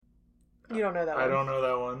You don't know that one. I don't know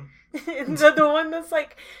that one. the one that's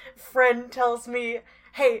like, friend tells me,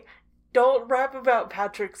 hey, don't rap about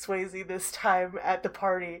Patrick Swayze this time at the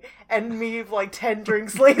party. And me, like, 10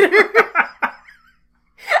 drinks later.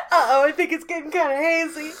 Uh-oh, I think it's getting kind of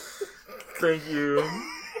hazy. Thank you.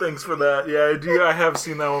 Thanks for that. Yeah, I have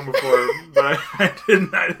seen that one before, but I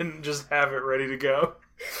didn't just have it ready to go.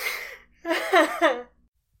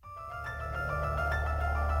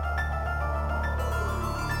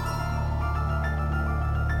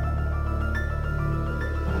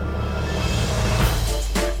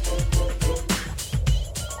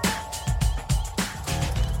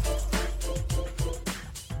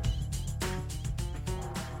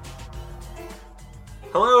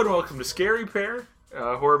 Hello and welcome to Scary Pair,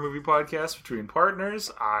 a horror movie podcast between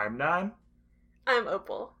partners. I'm Nan. I'm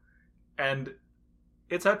Opal. And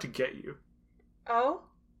it's out to get you. Oh?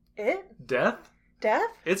 It? Death? Death?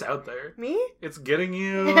 It's out there. Me? It's getting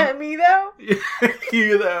you. Me though?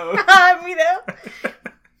 You though. Me though?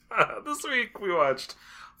 This week we watched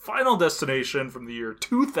Final Destination from the year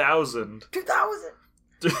 2000. 2000!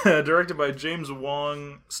 Directed by James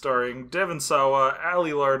Wong, starring Devon Sawa,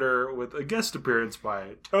 Ali Larter, with a guest appearance by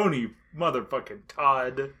Tony motherfucking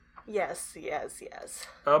Todd. Yes.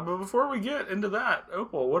 But before we get into that,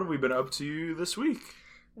 Opal, what have we been up to this week?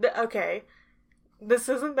 Okay. This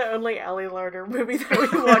isn't the only Ali Larter movie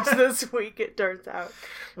that we watched this week, it turns out.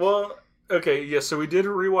 Well, okay, yeah, so we did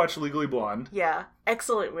rewatch Legally Blonde. Yeah,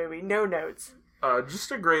 excellent movie, no notes.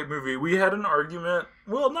 Just a great movie. We had an argument.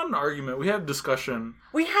 Well, not an argument. We had a discussion.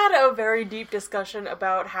 We had a very deep discussion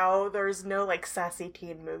about how there's no, like, sassy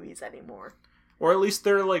teen movies anymore. Or at least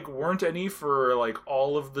there, like, weren't any for, like,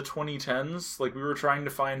 all of the 2010s. Like, we were trying to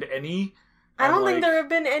find any. I don't think there have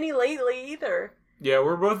been any lately either. Yeah,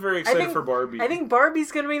 we're both very excited for Barbie. I think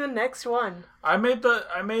Barbie's gonna be the next one. I made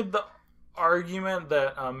the argument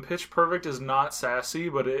that Pitch Perfect is not sassy,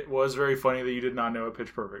 but it was very funny that you did not know what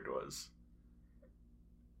Pitch Perfect was.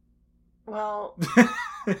 Well,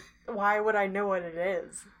 why would I know what it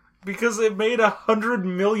is? Because it made $100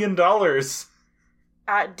 million.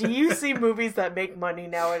 Do you see movies that make money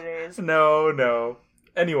nowadays? No.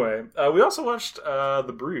 Anyway, we also watched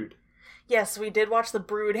The Brood. Yes, we did watch The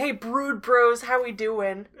Brood. Hey, Brood Bros, how we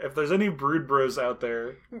doing? If there's any Brood Bros out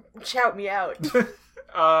there, shout me out.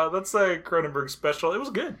 That's a Cronenberg special. It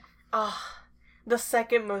was good. The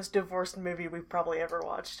second most divorced movie we've probably ever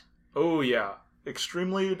watched. Oh, yeah.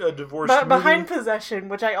 Extremely divorced movie. Behind Possession,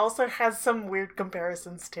 which I also has some weird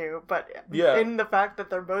comparisons to, but yeah. In the fact that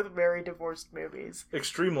they're both very divorced movies.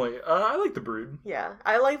 Extremely. I like The Brood. Yeah,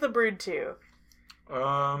 I like The Brood too.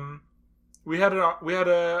 We had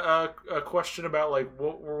a question about, like,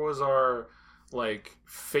 what was our, like,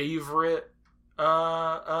 favorite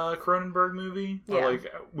Cronenberg movie? Yeah. Or,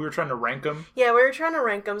 like, we were trying to rank them. Yeah, we were trying to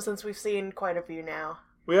rank them since we've seen quite a few now.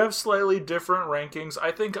 We have slightly different rankings.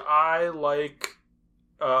 I think I like...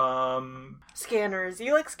 Scanners.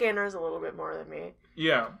 You like Scanners a little bit more than me.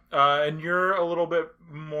 Yeah. And you're a little bit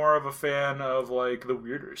more of a fan of, like, the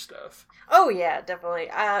weirder stuff. Oh, yeah,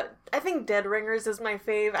 definitely. I think Dead Ringers is my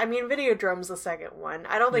fave. I mean, Videodrome's the second one.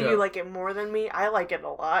 I don't think you like it more than me. I like it a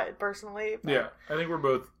lot, personally. But... Yeah, I think we're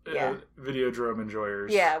both Videodrome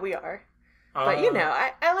enjoyers. Yeah, we are. But, you know,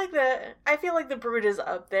 I like I feel like The Brood is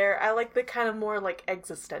up there. I like the kind of more, like,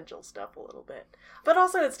 existential stuff a little bit. But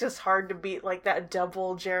also, it's just hard to beat, like, that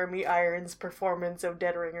double Jeremy Irons performance of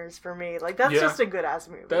Dead Ringers for me. Like, that's just a good-ass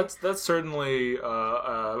movie. That's certainly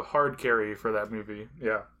a hard carry for that movie.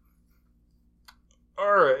 Yeah.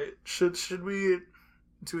 Alright. Should we...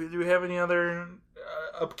 Do we have any other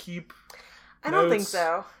upkeep I don't notes? think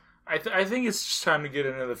so. I think it's just time to get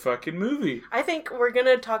into the fucking movie. I think we're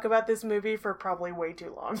gonna talk about this movie for probably way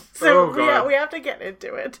too long. So we have to get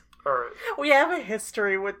into it. Alright. We have a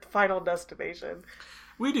history with Final Destination.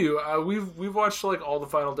 We do. We've watched, like, all the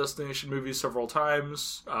Final Destination movies several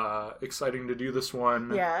times. Exciting to do this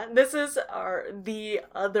one. Yeah, this is the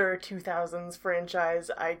other 2000s franchise,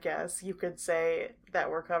 I guess you could say, that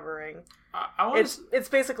we're covering. It's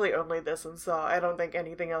basically only this and Saw. I don't think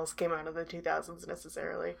anything else came out of the 2000s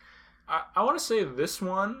necessarily. I want to say this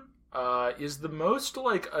one is the most,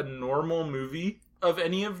 like, a normal movie of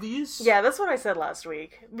any of these. Yeah, that's what I said last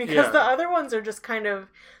week. Because the other ones are just kind of...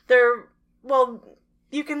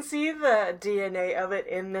 you can see the DNA of it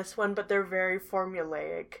in this one, but they're very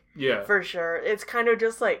formulaic. Yeah. For sure. It's kind of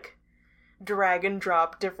just, like, drag and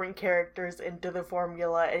drop different characters into the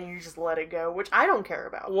formula and you just let it go, which I don't care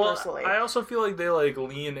about, personally. I also feel like they, like,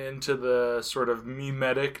 lean into the sort of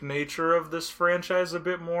mimetic nature of this franchise a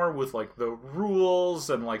bit more with, like, the rules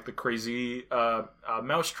and, like, the crazy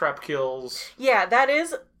mousetrap kills. Yeah, that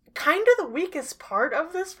is kind of the weakest part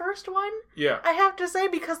of this first one. Yeah. I have to say,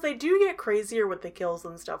 because they do get crazier with the kills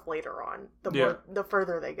and stuff later on. The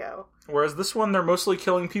further they go. Whereas this one, they're mostly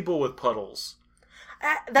killing people with puddles.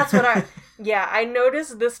 That's what I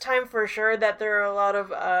noticed this time for sure that there are a lot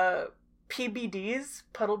of PBDs,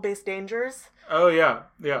 puddle-based dangers. Oh, yeah.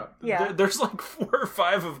 There's like 4 or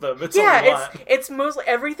 5 of them. It's a lot. It's mostly,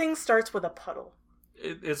 everything starts with a puddle.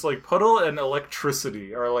 It's like puddle and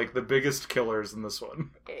electricity are like the biggest killers in this one.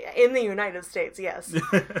 In the United States, yes.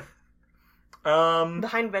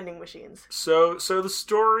 Behind vending machines. So the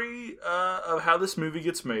story of how this movie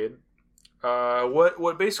gets made,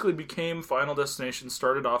 what basically became Final Destination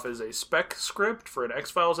started off as a spec script for an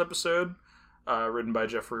X-Files episode, written by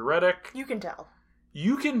Jeffrey Reddick. You can tell.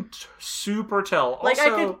 You can super tell. Like,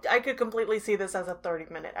 also, I could completely see this as a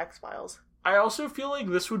 30-minute X-Files. I also feel like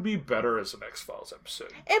this would be better as an X-Files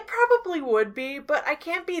episode. It probably would be, but I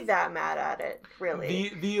can't be that mad at it,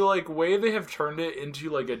 really. The like way they have turned it into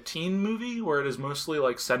like a teen movie where it is mostly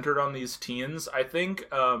like centered on these teens, I think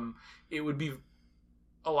it would be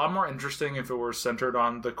a lot more interesting if it were centered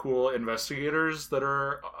on the cool investigators that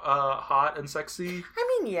are hot and sexy.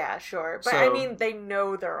 I mean, yeah, sure. But I mean, they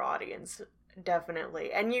know their audience.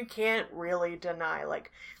 Definitely. And you can't really deny,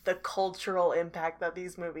 like, the cultural impact that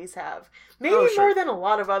these movies have. Maybe more than a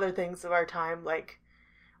lot of other things of our time. Like,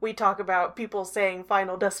 we talk about people saying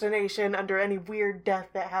Final Destination under any weird death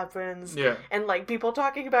that happens. Yeah. And, like, people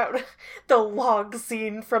talking about the log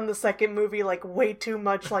scene from the second movie, like, way too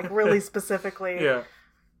much, like, really specifically. Yeah.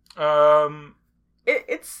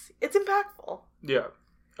 It's impactful. Yeah.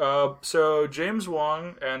 So James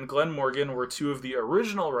Wong and Glenn Morgan were 2 of the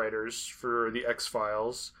original writers for the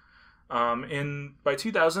X-Files. By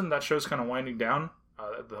 2000, that show's kind of winding down.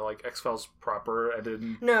 The like X-Files proper ended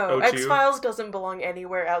in 2002. X-Files doesn't belong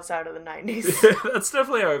anywhere outside of the 90s. That's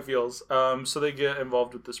definitely how it feels. So they get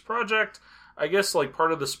involved with this project. I guess like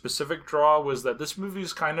part of the specific draw was that this movie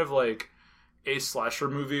is kind of like a slasher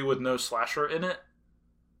movie with no slasher in it.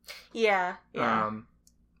 Yeah.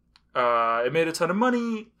 It made a ton of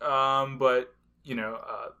money, but, you know,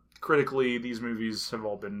 critically, these movies have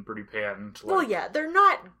all been pretty panned. Well, yeah, they're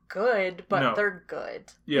not good, but they're good.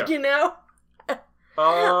 Yeah. You know?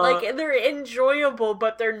 Like, they're enjoyable,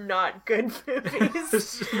 but they're not good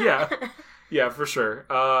movies. Yeah, for sure.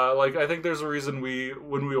 Like, I think there's a reason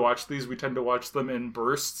when we watch these, we tend to watch them in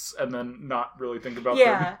bursts and then not really think about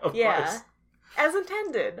them. Yeah. As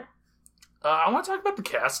intended. I want to talk about the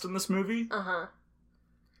cast in this movie. Uh-huh.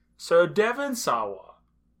 So, Devon Sawa.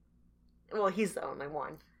 Well, he's the only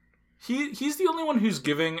one. He's the only one who's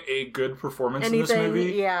giving a good performance in this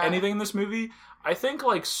movie. Yeah. Anything in this movie. I think,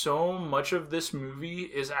 like, so much of this movie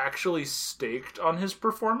is actually staked on his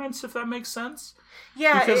performance, if that makes sense.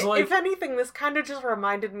 Yeah, because, like, if anything, this kind of just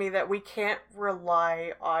reminded me that we can't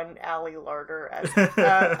rely on Ali Larter as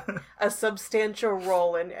a substantial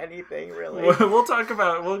role in anything, really.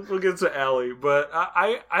 We'll get to Ali, but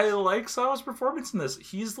I like Sawa's performance in this.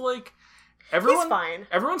 He's, like... He's fine.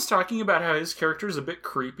 Everyone's talking about how his character is a bit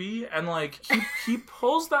creepy, and, like, he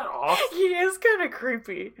pulls that off. He is kind of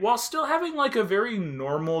creepy. While still having, like, a very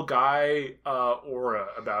normal guy aura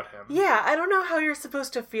about him. Yeah, I don't know how you're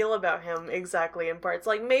supposed to feel about him exactly in parts.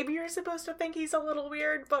 Like, maybe you're supposed to think he's a little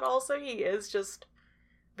weird, but also he is just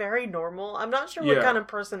very normal. I'm not sure what kind of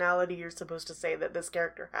personality you're supposed to say that this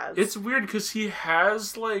character has. It's weird, because he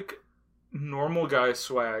has, like, normal guy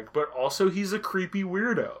swag, but also he's a creepy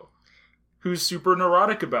weirdo who's super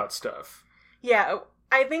neurotic about stuff. Yeah,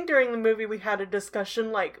 I think during the movie we had a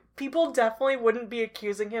discussion, like, people definitely wouldn't be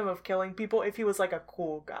accusing him of killing people if he was, like, a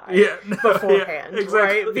cool guy beforehand,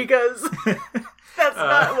 exactly. right? Because that's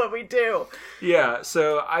not what we do. Yeah,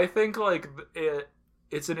 so I think, like,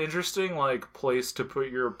 it's an interesting, like, place to put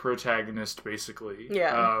your protagonist, basically.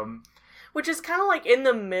 Yeah. Which is kind of, like, in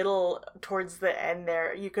the middle, towards the end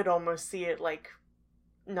there, you could almost see it, like...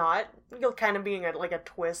 not kind of being a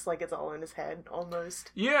twist, like it's all in his head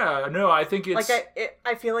almost. Yeah, no, I think it's like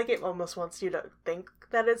I feel like it almost wants you to think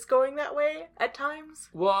that it's going that way at times.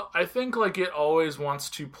 Well, I think like it always wants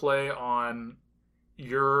to play on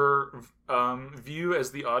your view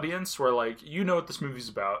as the audience, where like you know what this movie's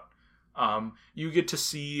about. You get to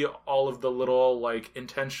see all of the little like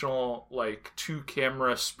intentional like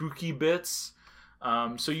 2-camera spooky bits,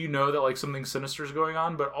 so you know that like something sinister is going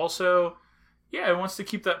on, but also. Yeah, it wants to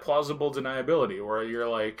keep that plausible deniability where you're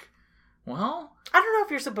like, well... I don't know if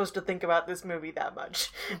you're supposed to think about this movie that much.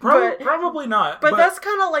 Probably not. But that's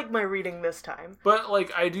kind of like my reading this time. But, like,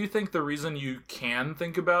 I do think the reason you can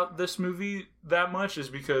think about this movie that much is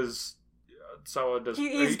because Sawa does.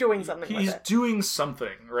 He's doing something. He's doing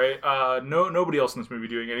something, right? Nobody else in this movie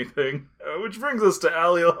doing anything. Which brings us to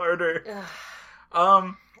Aliel Harder.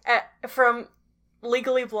 From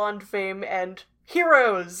Legally Blonde fame and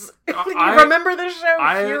Heroes. You remember the show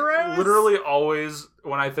Heroes? I literally always,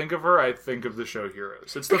 when I think of her, I think of the show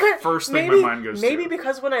Heroes. It's the first thing my mind goes to. Maybe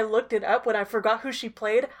because when I looked it up, when I forgot who she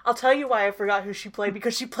played, I'll tell you why I forgot who she played,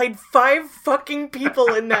 because she played 5 fucking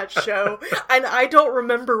people in that show, and I don't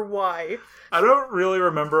remember why. I don't really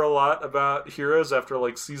remember a lot about Heroes after,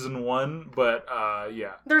 like, season 1, but,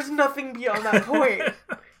 yeah. There's nothing beyond that point.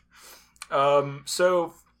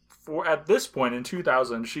 So... at this point in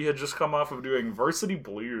 2000, she had just come off of doing Varsity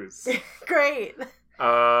Blues. Great.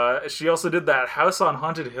 She also did that House on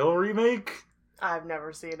Haunted Hill remake. I've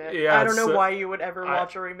never seen it. Yeah, I don't know why you would ever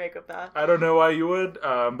watch a remake of that. I don't know why you would,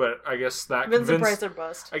 but I guess that Vince Price or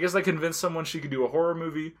bust. I guess that convinced someone she could do a horror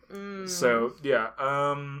movie. So, yeah.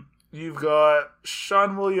 You've got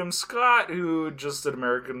Sean William Scott, who just did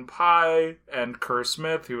American Pie, and Kerr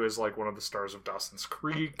Smith, who is like one of the stars of Dawson's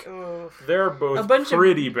Creek. Oof. They're both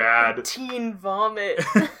pretty bad. Teen vomit.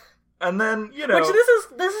 And then, you know... Which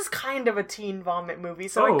this is kind of a teen vomit movie,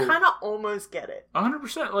 so I kind of almost get it.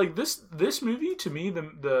 100%. Like, this movie, to me,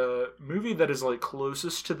 the movie that is, like,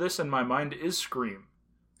 closest to this in my mind is Scream.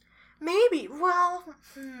 Maybe. Well,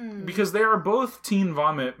 Because they are both teen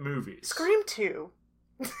vomit movies. Scream 2.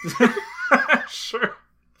 Sure.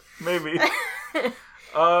 Maybe.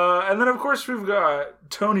 And then, of course, we've got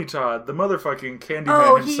Tony Todd, the motherfucking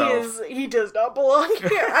Candyman himself. He does not belong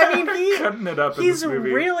here. I mean, cutting it up in this movie.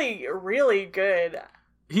 He's really, really good.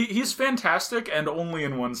 He's fantastic, and only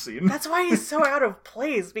in one scene. That's why he's so out of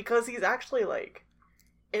place, because he's actually, like,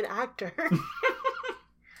 an actor.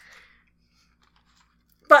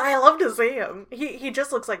 But I love to see him. He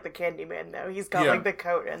just looks like the Candyman, though. He's got, like, the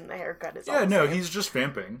coat and the haircut is all the same. He's just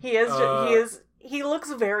vamping. He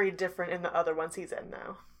looks very different in the other ones he's in,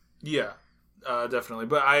 though. Yeah, definitely.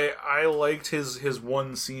 But I liked his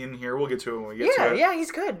one scene here. We'll get to it when we get to it. Yeah,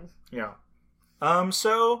 he's good. Yeah.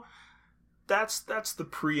 So that's the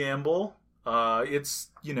preamble. It's,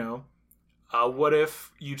 you know, what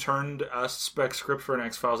if you turned a spec script for an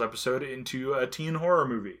X-Files episode into a teen horror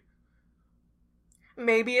movie?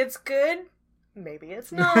 Maybe it's good. Maybe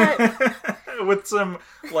it's not. With some,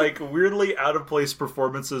 like, weirdly out-of-place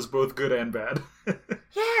performances, both good and bad.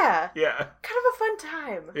 Yeah. Yeah. Kind of a fun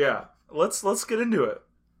time. Yeah. Let's get into it.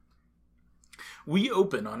 We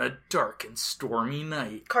open on a dark and stormy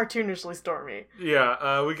night. Cartoonishly stormy.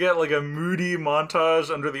 Yeah, we get, like, a moody montage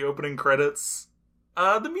under the opening credits.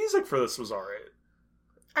 The music for this was alright.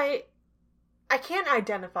 I can't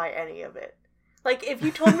identify any of it. Like, if you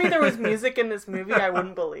told me there was music in this movie, I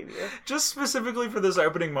wouldn't believe you. Just specifically for this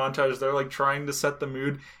opening montage, they're, like, trying to set the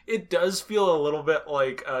mood. It does feel a little bit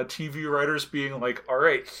like TV writers being like,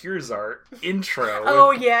 alright, here's our intro. Oh,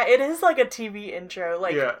 yeah, it is like a TV intro.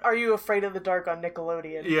 Like, Are You Afraid of the Dark on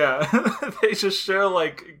Nickelodeon? Yeah, they just show,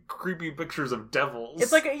 like, creepy pictures of devils.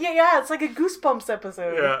 It's like, it's like a Goosebumps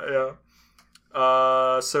episode.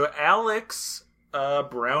 Yeah. So Alex...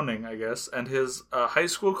 Browning, I guess, and his high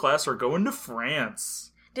school class are going to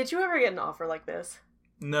France. Did you ever get an offer like this?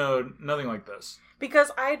 No, nothing like this.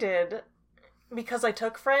 Because I did. Because I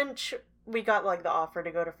took French, we got, like, the offer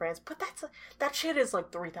to go to France. But that shit is,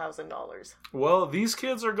 like, $3,000. Well, these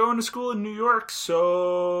kids are going to school in New York,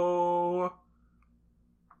 so...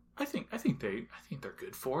 I think they're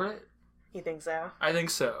good for it. You think so? I think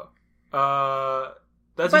so. But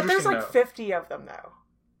there's, like, 50 of them, though.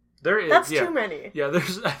 There is. That's too many. Yeah,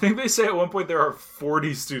 I think they say at one point there are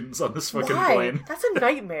 40 students on this fucking plane. That's a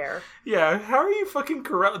nightmare. Yeah, how are you fucking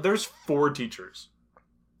corrupt? There's 4 teachers.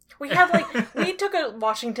 We had, like, we took a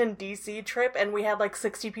Washington, D.C. trip, and we had, like,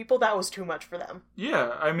 60 people. That was too much for them.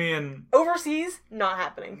 Yeah, I mean... Overseas, not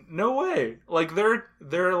happening. No way. Like,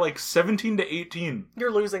 they're like, 17 to 18.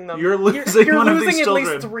 You're losing them. You're losing one of these children. You're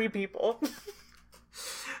losing at least 3 people.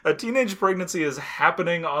 A teenage pregnancy is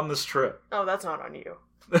happening on this trip. Oh, that's not on you.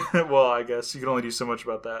 Well, I guess you can only do so much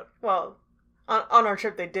about that. Well, on our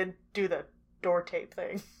trip, they did do the door tape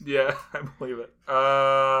thing. Yeah, I believe it.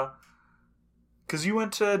 Because you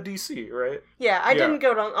went to D.C., right? Yeah, I didn't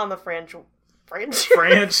go on the French. France?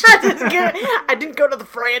 I didn't go to the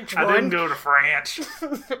French one. I didn't go to France.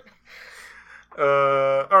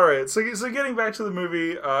 Alright, so getting back to the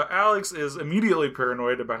movie, Alex is immediately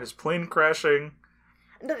paranoid about his plane crashing.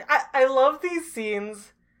 I love these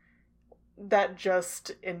scenes that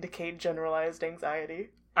just indicate generalized anxiety.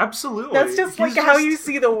 Absolutely. That's just like how you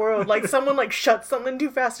see the world. Like, someone, like, shuts something too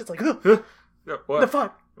fast, it's like, ugh, what? the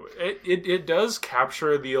fuck? It does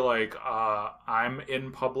capture the like I'm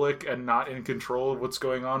in public and not in control of what's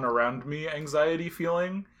going on around me anxiety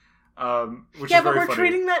feeling. Which is but we're funny.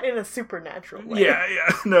 treating that in a supernatural way. Yeah.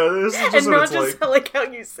 No, this is just and what not it's just like. how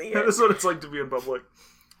you see it. This is what it's like to be in public.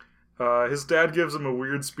 His dad gives him a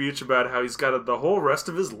weird speech about how he's got the whole rest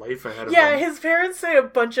of his life ahead of him. Yeah, his parents say a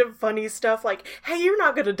bunch of funny stuff like, hey, you're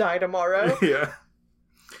not gonna die tomorrow. Yeah.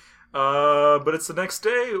 But it's the next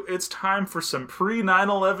day. It's time for some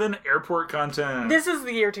pre-9/11 airport content. This is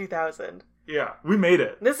the year 2000. Yeah, we made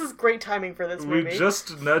it. This is great timing for this movie. We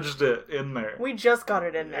just nudged it in there. We just got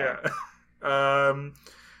it in there. Yeah.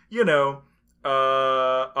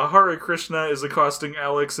 Hare Krishna is accosting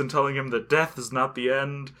Alex and telling him that death is not the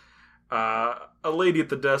end. A lady at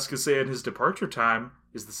the desk is saying his departure time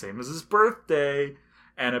is the same as his birthday.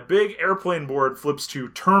 And a big airplane board flips to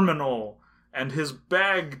terminal. And his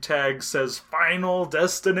bag tag says Final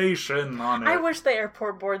Destination on it. I wish the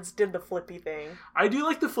airport boards did the flippy thing. I do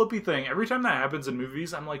like the flippy thing. Every time that happens in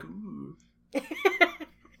movies, I'm like, ooh.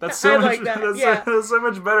 That's so much. Like that. That's so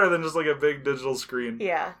much better than just like a big digital screen.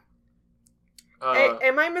 Yeah.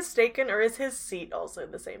 Am I mistaken, or is his seat also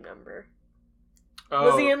the same number?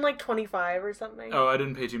 Was he in like 25 or something? Oh, I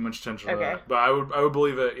didn't pay too much attention to Okay. that, but I would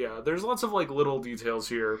believe it. Yeah, there's lots of like little details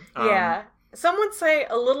here. Yeah. Some would say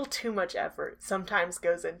a little too much effort sometimes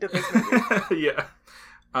goes into this movie. Yeah.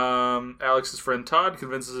 Alex's friend Todd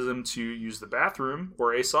convinces him to use the bathroom,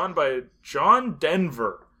 where a song by John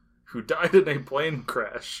Denver, who died in a plane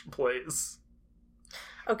crash, plays.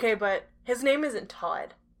 Okay, but his name isn't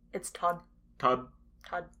Todd. It's Todd. Todd.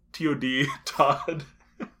 Todd. T-O-D. Todd.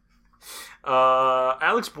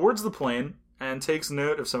 Alex boards the plane and takes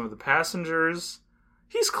note of some of the passengers.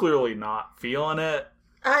 He's clearly not feeling it.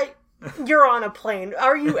 You're on a plane.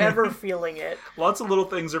 Are you ever feeling it? Lots of little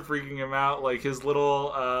things are freaking him out. Like his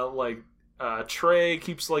little tray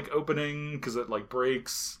keeps like opening because it like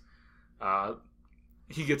breaks.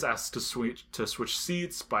 He gets asked to switch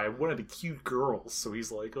seats by one of the cute girls, so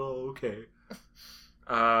he's like, "Oh, okay."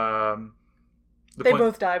 They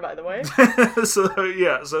both die, by the way. So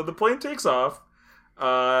the plane takes off,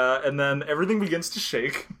 and then everything begins to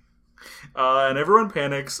shake. And everyone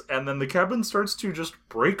panics, and then the cabin starts to just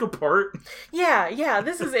break apart. Yeah,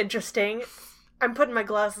 this is interesting. I'm putting my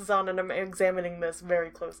glasses on and I'm examining this very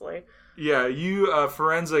closely. Yeah, you,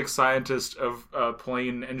 forensic scientist of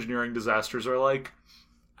plane engineering disasters, are like,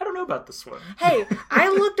 I don't know about this one. Hey, I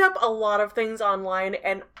looked up a lot of things online,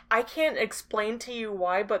 and I can't explain to you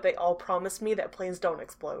why, but they all promise me that planes don't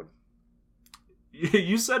explode.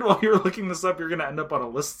 You said while you were looking this up, you're going to end up on a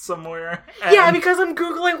list somewhere. Yeah, because I'm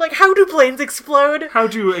Googling, like, how do planes explode? How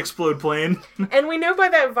to explode plane. And we know by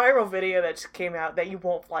that viral video that just came out that you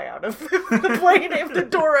won't fly out of the plane if the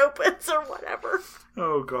door opens or whatever.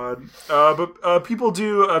 Oh, God. But people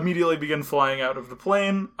do immediately begin flying out of the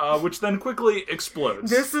plane, which then quickly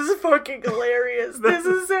explodes. This is fucking hilarious.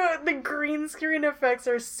 The green screen effects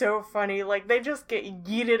are so funny. Like, they just get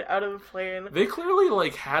yeeted out of the plane. They clearly,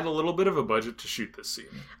 like, had a little bit of a budget to shoot this scene.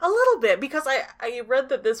 A little bit, because I read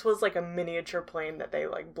that this was, like, a miniature plane that they,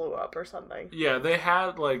 like, blew up or something. Yeah, they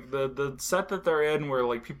had, like, the set that they're in where,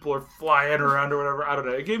 like, people are flying around or whatever. I don't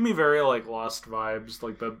know. It gave me very, like, Lost vibes,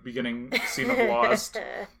 like the beginning scene of Lost.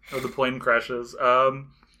 Of the plane crashes.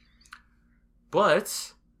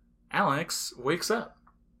 But Alex wakes up.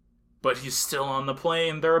 But he's still on the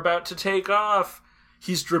plane. They're about to take off.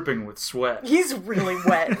 He's dripping with sweat. He's really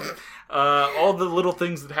wet. All the little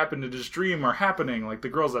things that happened in his dream are happening. Like the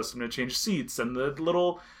girls asked him to change seats, and the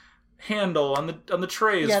little handle on the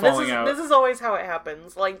tray is falling out. This is always how it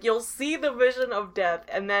happens. Like, you'll see the vision of death,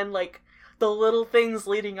 and then, like, the little things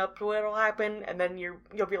leading up to it will happen, and then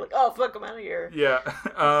you'll be like, oh, fuck, I'm out of here. Yeah.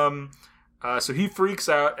 So he freaks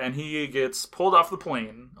out, and he gets pulled off the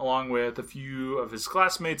plane, along with a few of his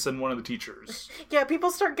classmates and one of the teachers. Yeah, people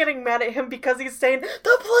start getting mad at him because he's saying, the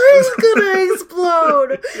plane's gonna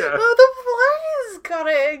explode! Yeah. Oh, the plane's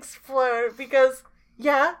gonna explode! Because,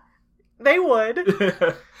 yeah, they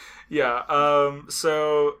would. Yeah,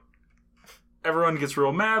 so everyone gets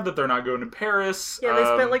real mad that they're not going to Paris. Yeah, they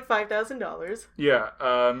spent like $5,000.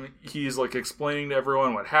 Yeah, he's like explaining to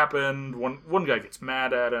everyone what happened. One guy gets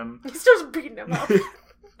mad at him. He starts beating him up.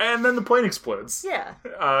 And then the plane explodes. Yeah.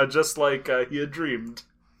 Just like he had dreamed.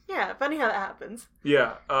 Yeah, funny how that happens.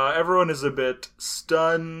 Yeah, everyone is a bit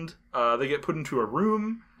stunned. They get put into a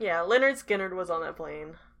room. Yeah, Leonard Skinner was on that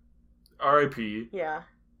plane. R.I.P. Yeah.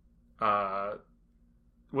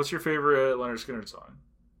 What's your favorite Leonard Skinner song?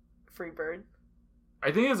 Freebird.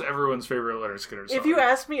 I think it's everyone's favorite Leonard Skinner song. If you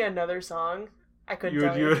asked me another song, I couldn't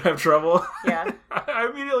tell you. You would have trouble? Yeah. I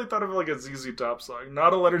immediately thought of like a ZZ Top song,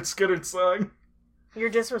 not a Leonard Skinner song. You're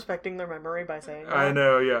disrespecting their memory by saying that. I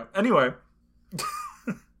know, yeah. Anyway.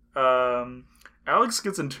 Alex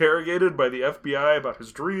gets interrogated by the FBI about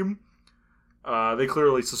his dream. They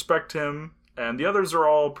clearly suspect him, and the others are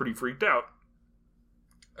all pretty freaked out.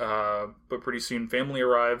 But pretty soon, family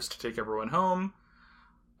arrives to take everyone home.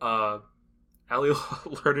 Ali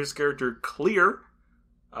Larter's character, Clear,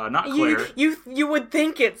 not Claire. You would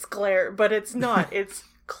think it's Claire, but it's not. It's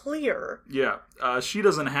Clear. Yeah, she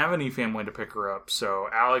doesn't have any family to pick her up, so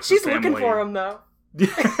Alex's She's family... looking for him, though. Like,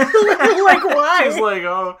 why? She's like,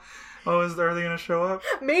 are they gonna show up?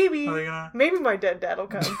 Maybe. Are they gonna... Maybe my dead dad will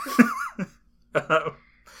come.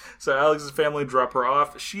 So Alex's family drop her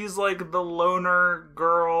off. She's like the loner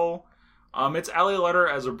girl. It's Ali Larter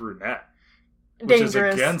as a brunette. Which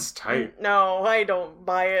Dangerous. is against type. No, I don't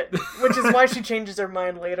buy it. Which is why she changes her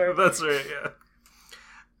mind later. That's right, yeah.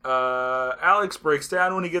 Alex breaks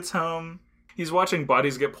down when he gets home. He's watching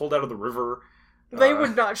bodies get pulled out of the river. They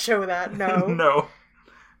would not show that, no. No.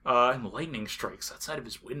 And lightning strikes outside of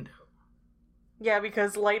his window. Yeah,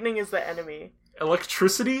 because lightning is the enemy.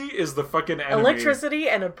 Electricity is the fucking enemy. Electricity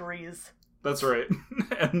and a breeze. That's right.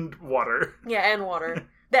 And water. Yeah, and water.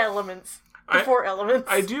 The elements. The 4 elements.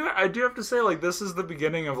 I do have to say, like, this is the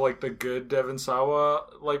beginning of, like, the good Devon Sawa,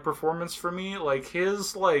 like, performance for me. Like,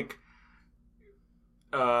 his, like,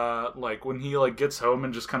 when he, like, gets home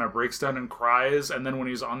and just kind of breaks down and cries, and then when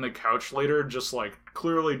he's on the couch later, just, like,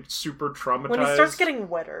 clearly super traumatized. When he starts getting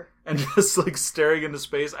wetter. And just, like, staring into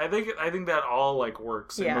space. I think that all, like,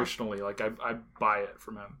 works emotionally. Like, I buy it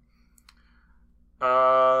from him.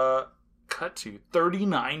 Cut to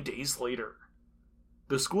 39 days later.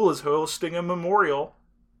 The school is hosting a memorial.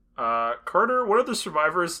 Carter, one of the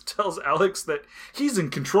survivors, tells Alex that he's in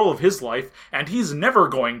control of his life and he's never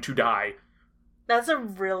going to die. That's a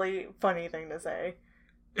really funny thing to say.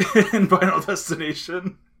 In Final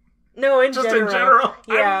Destination. No, in general.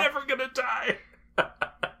 Yeah. I'm never gonna die.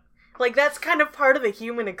 Like, that's kind of part of the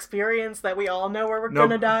human experience that we all know where we're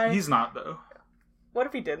gonna die. He's not, though. What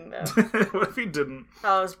if he didn't, though? What if he didn't?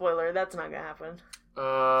 Oh, spoiler. That's not gonna happen.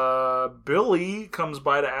 Billy comes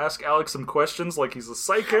by to ask Alex some questions like he's a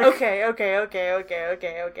psychic. Okay.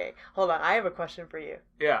 Hold on, I have a question for you.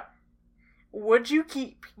 Yeah. Would you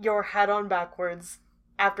keep your hat on backwards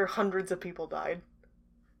after hundreds of people died?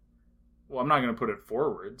 Well, I'm not going to put it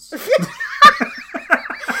forwards. Just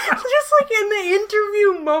like in the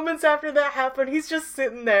interview moments after that happened, he's just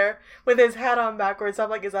sitting there with his hat on backwards. I'm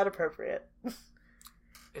like, is that appropriate?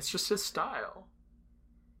 It's just his style.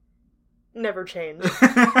 Never change.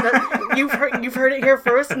 You've heard it here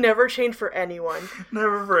first. Never change for anyone.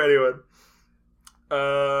 Never for anyone.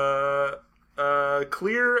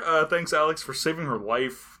 Clear thanks Alex for saving her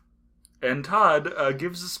life, and Todd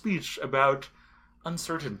gives a speech about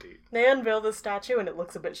uncertainty. They unveil the statue and it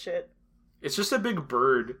looks a bit shit. It's just a big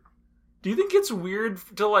bird. Do you think it's weird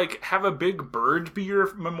to, like, have a big bird be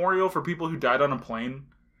your memorial for people who died on a plane?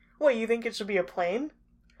 What, you think it should be a plane?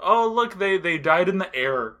 Oh, look, they died in the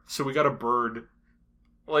air, so we got a bird.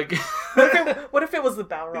 Like, what if it was the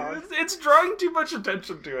Balrog? It's drawing too much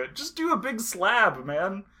attention to it. Just do a big slab,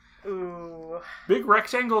 man. Ooh. Big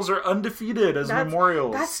rectangles are undefeated as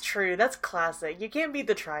memorials. That's true. That's classic. You can't beat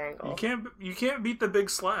the triangle. You can't beat the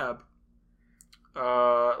big slab.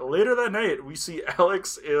 Later that night, we see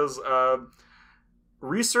Alex is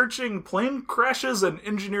researching plane crashes and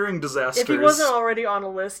engineering disasters. If he wasn't already on a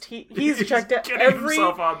list, he's checked out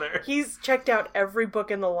himself on there. He's checked out every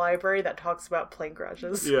book in the library that talks about plane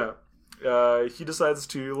crashes. Yeah. He decides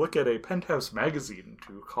to look at a Penthouse magazine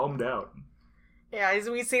to calm down. Yeah, as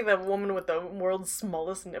we see the woman with the world's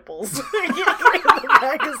smallest nipples in the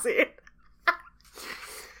magazine.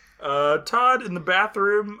 Todd, in the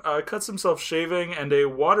bathroom, cuts himself shaving, and a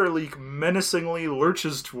water leak menacingly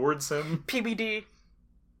lurches towards him. PBD.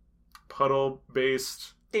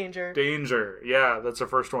 Puddle-based... Danger. Yeah, that's the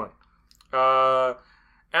first one.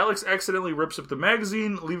 Alex accidentally rips up the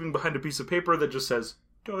magazine, leaving behind a piece of paper that just says,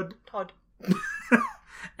 Todd.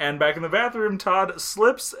 And back in the bathroom, Todd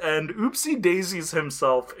slips and oopsie-daisies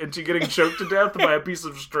himself into getting choked to death by a piece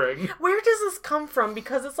of string. Where does this come from?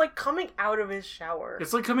 Because it's like coming out of his shower.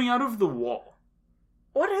 It's like coming out of the wall.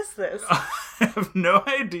 What is this? I have no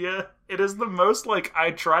idea. It is the most, like,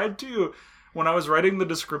 I tried to... When I was writing the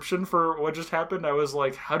description for what just happened, I was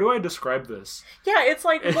like, how do I describe this? Yeah, it's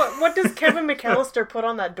like, what does Kevin McAllister put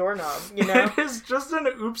on that doorknob, you know? It is just an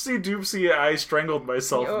oopsie-doopsie, I strangled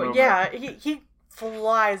myself moment. Yeah, he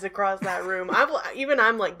flies across that room.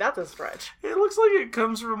 I'm like, that's a stretch. It looks like it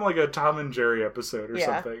comes from, like, a Tom and Jerry episode or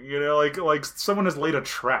something. You know, like someone has laid a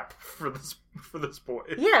trap for this boy.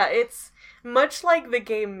 Yeah, it's much like the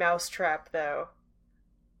game Mousetrap, though.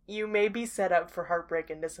 you may be set up for heartbreak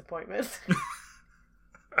and disappointment.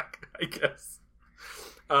 I guess.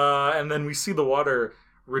 And then we see the water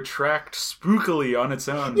retract spookily on its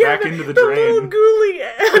own back into the drain. The little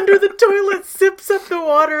ghoulie under the toilet sips up the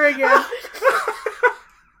water again.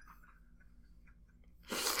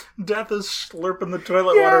 Death is slurping the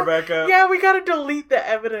toilet water back up. Yeah, we gotta delete the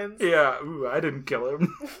evidence. Yeah, ooh, I didn't kill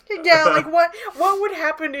him. Yeah, like what would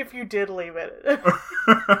happen if you did leave it?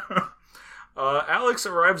 Alex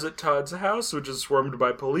arrives at Todd's house, which is swarmed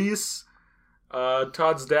by police.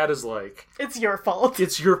 Todd's dad is like, it's your fault.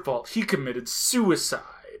 It's your fault. He committed suicide.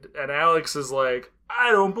 And Alex is like,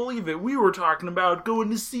 I don't believe it. We were talking about going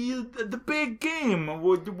to see the big game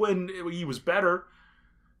when he was better.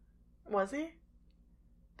 Was he?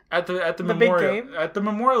 At the memorial. Big game? At the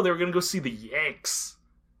memorial, they were going to go see the Yanks.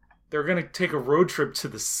 They were going to take a road trip to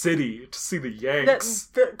the city to see the Yanks.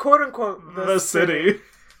 The quote unquote the city.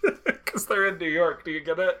 Because they're in New York. Do you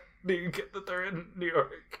get it? Do you get that they're in New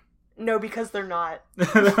York? No, because they're not.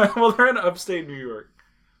 Well, they're in upstate New York.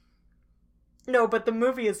 No, but the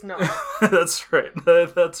movie is not. That's right.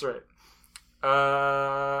 That's right.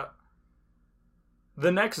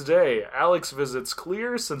 The next day, Alex visits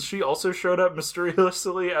Clear since she also showed up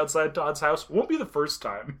mysteriously outside Todd's house. Won't be the first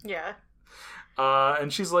time. Yeah.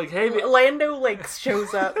 And she's like, hey... Lando Lakes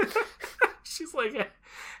shows up. She's like,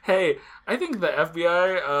 hey, I think the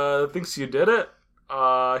FBI thinks you did it.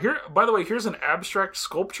 Here, by the way, here's an abstract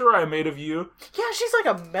sculpture I made of you. Yeah, she's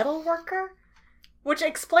like a metal worker. Which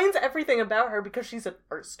explains everything about her because she's an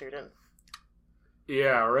art student.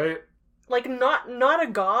 Yeah, right? Like, not a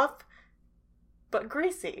goth, but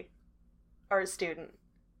greasy art student.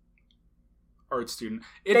 Art student.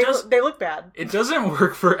 They look bad. It doesn't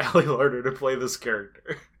work for Allie Larder to play this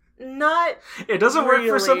character. Not It doesn't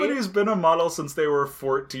really. work for somebody who's been a model since they were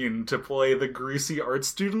 14 to play the greasy art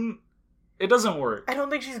student. It doesn't work. I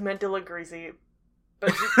don't think she's meant to look greasy,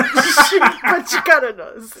 but she kind of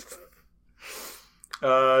does.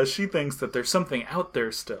 She thinks that there's something out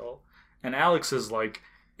there still. And Alex is like,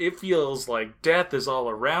 it feels like death is all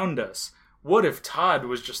around us. What if Todd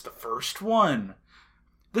was just the first one?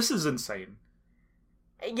 This is insane.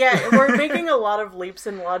 Yeah, we're making a lot of leaps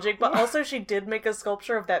in logic, but also she did make a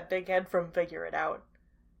sculpture of that big head from Figure It Out.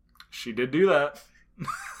 She did do that.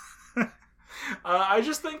 I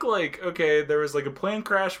just think, like, okay, there was, like, a plane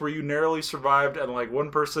crash where you narrowly survived and, like,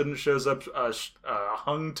 one person shows up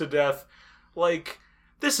hung to death. Like,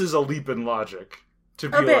 this is a leap in logic. To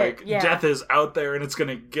be death is out there and it's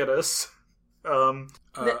gonna get us. So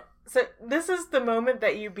this is the moment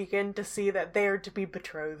that you begin to see that they are to be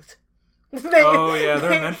betrothed. They're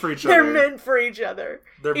meant for each other. They're meant for each other.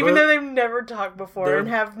 Even though they've never talked before and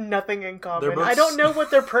have nothing in common. I don't know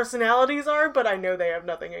what their personalities are, but I know they have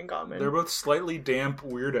nothing in common. They're both slightly damp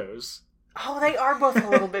weirdos. Oh, they are both a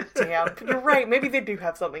little bit damp. You're right. Maybe they do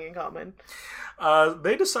have something in common.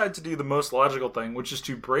 They decide to do the most logical thing, which is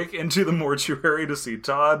to break into the mortuary to see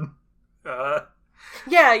Todd.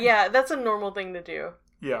 Yeah, that's a normal thing to do.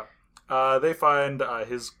 Yeah. They find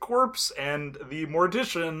his corpse and the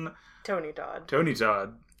mortician... Tony Todd.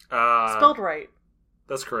 Spelled right.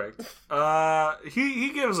 That's correct. He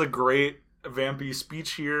gives a great vampy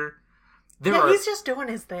speech here. He's just doing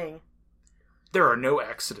his thing. There are no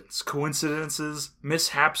accidents, coincidences,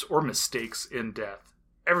 mishaps, or mistakes in death.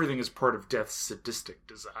 Everything is part of death's sadistic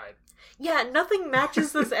design. Yeah, nothing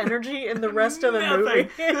matches this energy in the rest of the movie.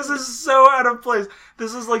 This is so out of place.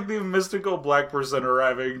 This is like the mystical black person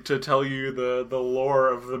arriving to tell you the lore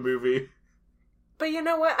of the movie. But you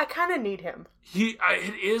know what? I kind of need him.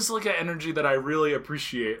 It is like an energy that I really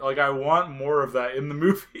appreciate. Like, I want more of that in the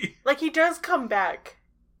movie. Like, he does come back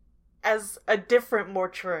as a different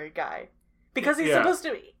mortuary guy. Because he's supposed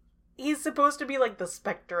to be like the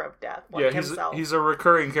specter of death, like himself. He's a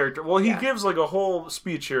recurring character. Well, he gives like a whole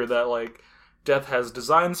speech here that like death has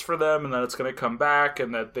designs for them and that it's going to come back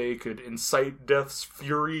and that they could incite death's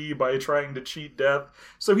fury by trying to cheat death.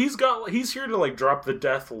 So he's here to like drop the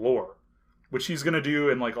death lore, which he's going to do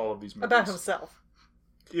in like all of these movies. About himself.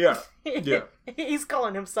 Yeah. Yeah. He's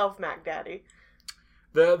calling himself Mac Daddy.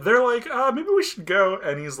 They're like, maybe we should go.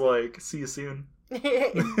 And he's like, see you soon.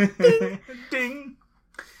 Ding. Ding.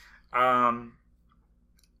 Alex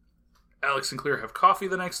and Clear have coffee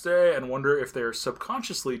the next day and wonder if they're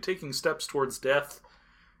subconsciously taking steps towards death.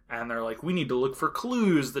 And they're like, we need to look for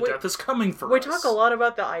clues that death is coming for us. We talk a lot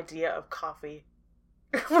about the idea of coffee.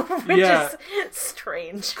 Which is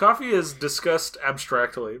strange. Coffee is discussed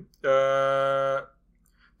abstractly. They're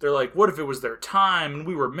like, what if it was their time and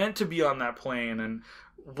we were meant to be on that plane and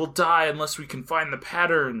we'll die unless we can find the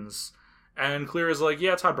patterns? And Clear is like,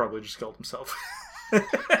 yeah, Todd probably just killed himself.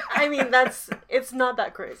 I mean, it's not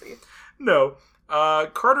that crazy. No.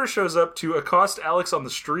 Carter shows up to accost Alex on the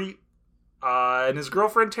street, and his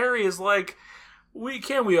girlfriend Terry is like, we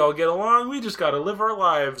all get along? We just gotta live our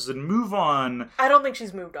lives and move on. I don't think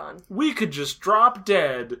she's moved on. We could just drop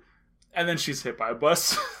dead. And then she's hit by a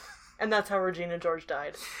bus. And that's how Regina George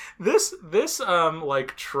died. This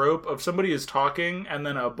like trope of somebody is talking and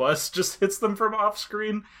then a bus just hits them from off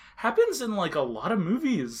screen happens in like a lot of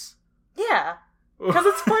movies. Yeah. Because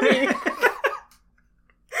it's funny.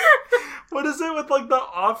 What is it with like the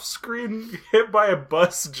off screen hit by a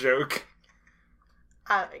bus joke?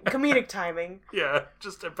 Comedic timing. Yeah,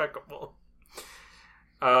 just impeccable.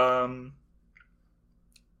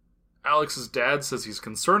 Alex's dad says he's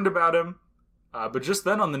concerned about him, but just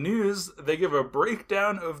then on the news, they give a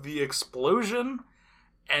breakdown of the explosion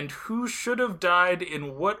and who should have died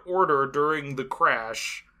in what order during the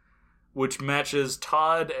crash, which matches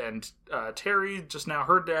Todd and Terry, just now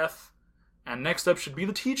her death. And next up should be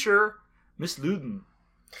the teacher, Miss Luden.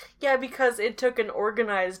 Yeah, because it took an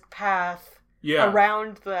organized path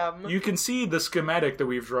around them. You can see the schematic that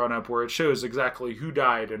we've drawn up where it shows exactly who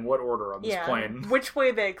died in what order on this plane. Which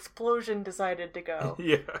way the explosion decided to go.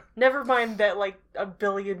 Yeah. Never mind that, like, a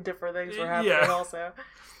billion different things were happening also.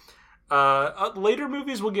 Later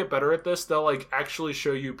movies will get better at this. They'll, like, actually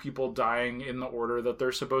show you people dying in the order that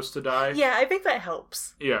they're supposed to die. Yeah, I think that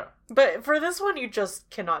helps. Yeah. But for this one, you just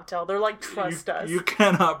cannot tell. They're like, trust us. You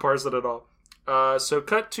cannot parse it at all. So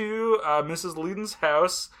cut to Mrs. Luden's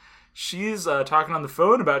house. She's talking on the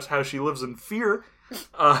phone about how she lives in fear.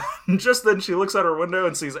 Just then she looks out her window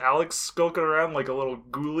and sees Alex skulking around like a little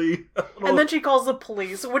ghoulie. And then she calls the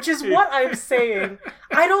police, which is what I'm saying.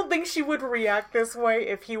 I don't think she would react this way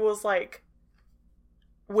if he was, like,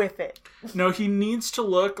 with it. No, he needs to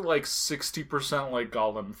look like 60% like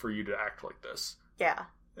Gollum for you to act like this. Yeah.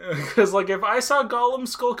 Because, like, if I saw Gollum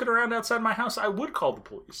skulking around outside my house, I would call the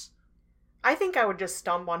police. I think I would just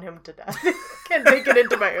stomp on him to death and take it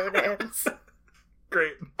into my own hands.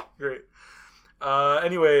 Great.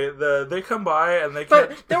 Anyway, they come by and they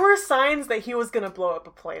But there were signs that he was going to blow up a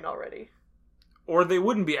plane already. Or they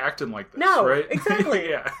wouldn't be acting like this, no, right? Exactly.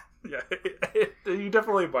 Yeah. You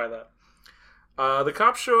definitely buy that. The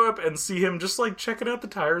cops show up and see him just, like, checking out the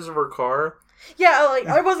tires of her car. Yeah, like,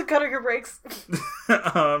 I wasn't cutting her brakes.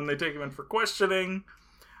 They take him in for questioning.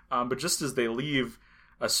 But just as they leave,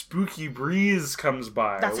 a spooky breeze comes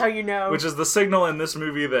by. That's how you know. Which is the signal in this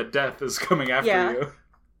movie that death is coming after you.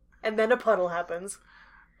 And then a puddle happens.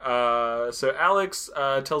 So Alex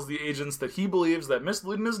tells the agents that he believes that Miss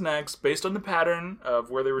Luden is next, based on the pattern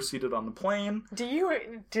of where they were seated on the plane. Did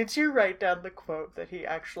you write down the quote that he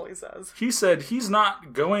actually says? He said, he's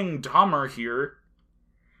not going Dahmer here.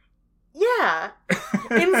 Yeah.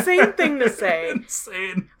 Insane thing to say.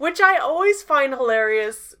 Insane. Which I always find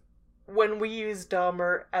hilarious when we use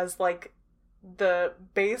Dahmer as, like, the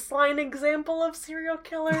baseline example of serial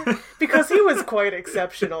killer, because he was quite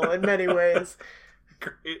exceptional in many ways.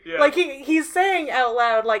 Great, yeah. Like, he's saying out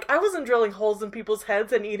loud, like, I wasn't drilling holes in people's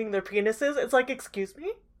heads and eating their penises. It's like, excuse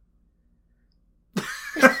me?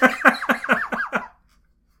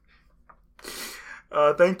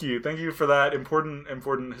 Thank you for that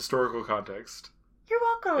important historical context. You're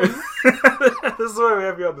welcome. This is why we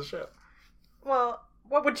have you on the show. Well,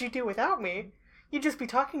 what would you do without me? You'd just be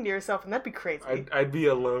talking to yourself, and that'd be crazy. I'd be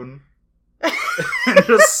alone.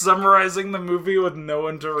 Just summarizing the movie with no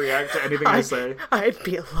one to react to anything I say. I'd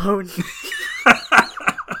be alone.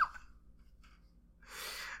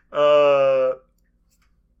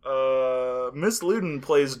 Miss Luden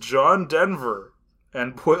plays John Denver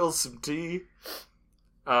and boils some tea.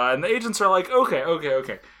 And the agents are like,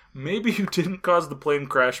 okay. Maybe you didn't cause the plane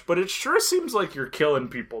crash, but it sure seems like you're killing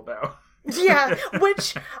people now. Yeah,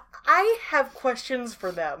 which I have questions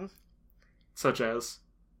for them. Such as?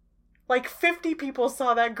 Like, 50 people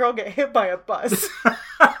saw that girl get hit by a bus.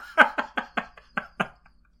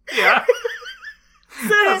 Yeah.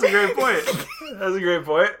 That's a great point.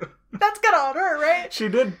 That's gonna on her, right? She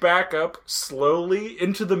did back up slowly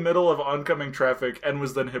into the middle of oncoming traffic and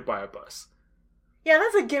was then hit by a bus. Yeah,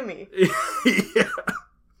 that's a gimme. Yeah.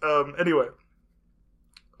 Anyway.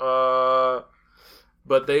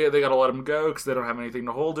 But they gotta let him go because they don't have anything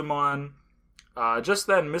to hold him on. Just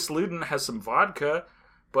then, Miss Luden has some vodka,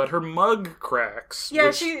 but her mug cracks.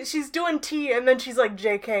 Yeah, she's doing tea, and then she's like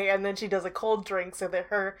JK, and then she does a cold drink so that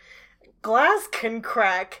her glass can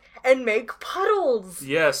crack and make puddles.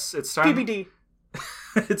 Yes, it's time. BBD.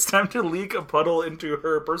 It's time to leak a puddle into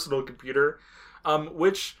her personal computer,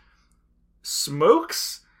 which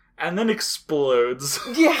smokes and then explodes.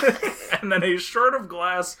 Yeah. And then a shard of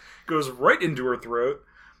glass goes right into her throat.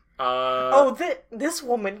 This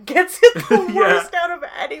woman gets it the Yeah. worst out of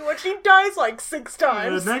anyone. She dies like 6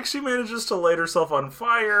 times. Next, she manages to light herself on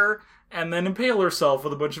fire and then impale herself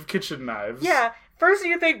with a bunch of kitchen knives. Yeah. First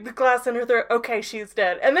you think the glass in her throat, okay, she's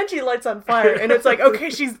dead. And then she lights on fire, and it's like,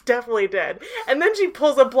 okay, she's definitely dead. And then she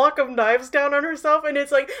pulls a block of knives down on herself, and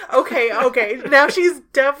it's like, okay, now she's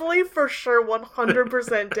definitely for sure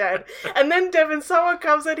 100% dead. And then Devon Sawa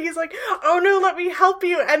comes in, he's like, oh no, let me help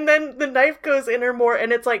you. And then the knife goes in her more,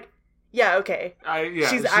 and it's like, yeah, okay.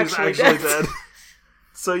 She's actually dead.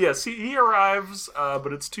 So yes, he arrives,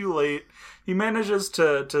 but it's too late. He manages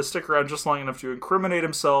to stick around just long enough to incriminate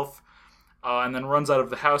himself, and then runs out of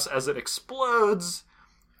the house as it explodes.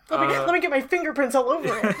 Let me get my fingerprints all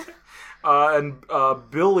over it. And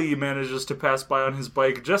Billy manages to pass by on his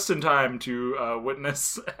bike just in time to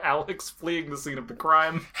witness Alex fleeing the scene of the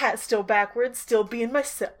crime. Hat still backwards, still being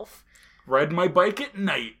myself. Riding my bike at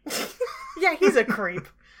night. Yeah, he's a creep.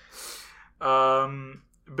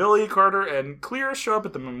 Billy, Carter, and Clear show up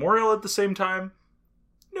at the memorial at the same time.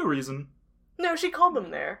 No reason. No, she called them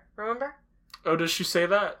there, remember? Oh, does she say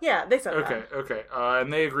that? Yeah, they said that. Okay.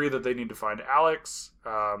 And they agree that they need to find Alex.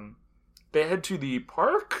 They head to the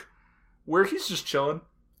park, where he's just chilling.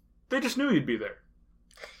 They just knew he'd be there.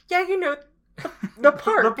 Yeah, the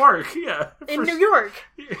park. The park, yeah. In New York.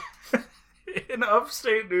 In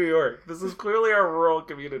upstate New York. This is clearly our rural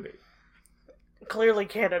community. Clearly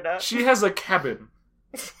Canada. She has a cabin.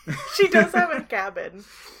 She does have a cabin.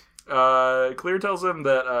 Clear tells him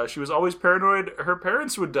that she was always paranoid her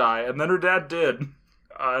parents would die, and then her dad did.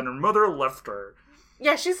 And her mother left her.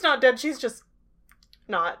 Yeah, she's not dead, she's just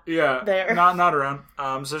not there. Not around.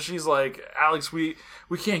 So she's like, Alex, we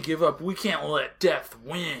can't give up. We can't let death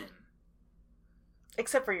win.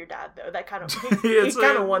 Except for your dad, though. That kind of he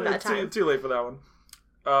kind of won that time. Too late for that one.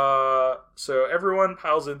 So everyone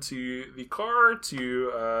piles into the car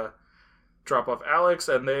to drop off Alex,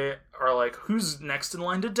 and they are like, who's next in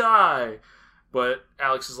line to die? But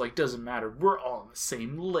Alex is like, doesn't matter. We're all on the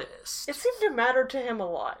same list. It seemed to matter to him a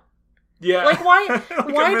lot. Yeah. Like, why like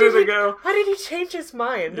why did he change his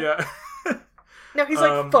mind? Yeah. Now he's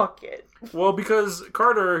like, fuck it. Well, because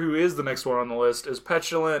Carter, who is the next one on the list, is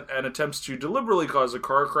petulant and attempts to deliberately cause a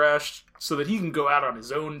car crash so that he can go out on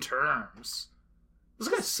his own terms. This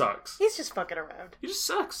guy sucks. He's just fucking around. He just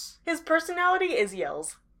sucks. His personality is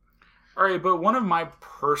yells. Alright, but one of my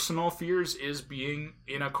personal fears is being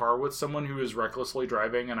in a car with someone who is recklessly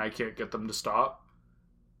driving and I can't get them to stop.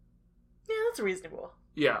 Yeah, that's reasonable.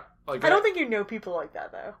 Yeah. Like I don't think you know people like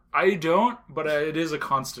that, though. I don't, but it is a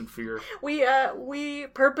constant fear. We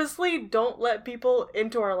purposely don't let people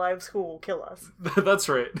into our lives who will kill us. That's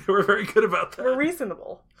right. We're very good about that. We're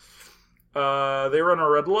reasonable. They run a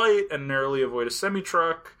red light and narrowly avoid a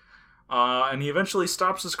semi-truck. And he eventually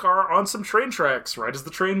stops his car on some train tracks right as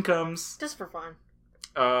the train comes. Just for fun.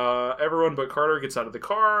 Everyone but Carter gets out of the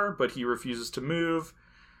car, but he refuses to move.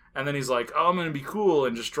 And then he's like, oh, I'm going to be cool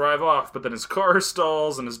and just drive off. But then his car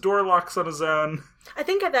stalls and his door locks on his own. I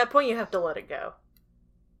think at that point you have to let it go.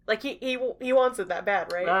 Like, he wants it that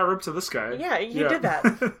bad, right? Rip to this guy. Yeah, he did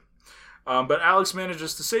that. But Alex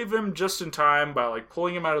manages to save him just in time by, like,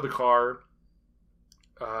 pulling him out of the car.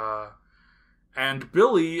 And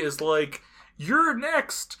Billy is like, you're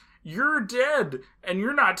next. You're dead. And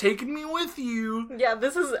you're not taking me with you. Yeah,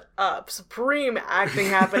 this is supreme acting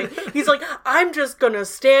happening. He's like, I'm just gonna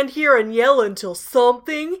stand here and yell until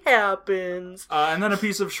something happens. And then a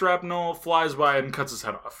piece of shrapnel flies by and cuts his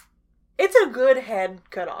head off. It's a good head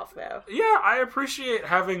cut off, though. Yeah, I appreciate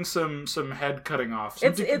having some head cutting off. Some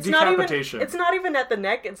it's decapitation. It's not even at the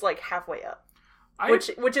neck, it's like halfway up.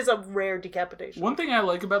 Which is a rare decapitation. One thing I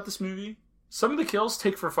like about this movie, some of the kills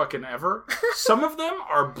take for fucking ever. Some of them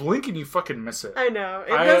are blink and you fucking miss it. I know.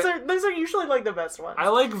 Those are usually like the best ones. I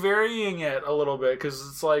like varying it a little bit because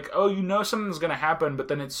it's like, oh, you know something's going to happen, but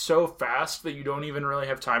then it's so fast that you don't even really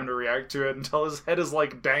have time to react to it until his head is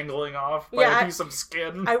like dangling off by a piece of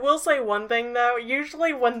skin. I will say one thing though.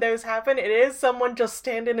 Usually when those happen, it is someone just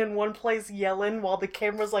standing in one place yelling while the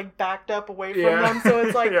camera's like backed up away from them. So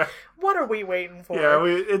it's like, what are we waiting for? Yeah,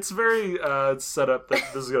 it's very set up that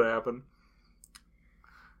this is going to happen.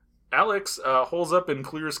 Alex holes up in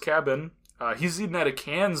Clear's cabin. He's eating out of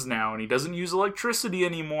cans now, and he doesn't use electricity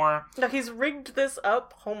anymore. No, he's rigged this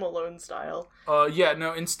up Home Alone style.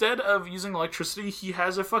 Instead of using electricity, he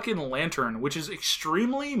has a fucking lantern, which is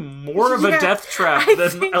extremely more of a death trap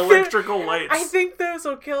than electrical lights. I think those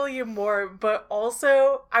will kill you more, but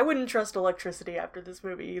also, I wouldn't trust electricity after this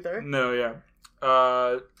movie either. No,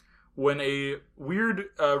 yeah. When a weird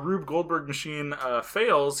Rube Goldberg machine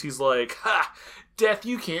fails, he's like, ha! Death,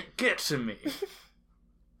 you can't get to me.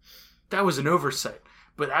 That was an oversight.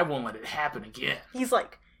 but I won't let it happen again. He's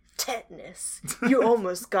like, tetanus. You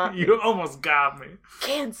almost got me. You almost got me.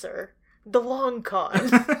 Cancer. The long con.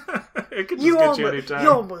 It could just get you anytime.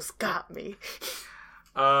 You almost got me.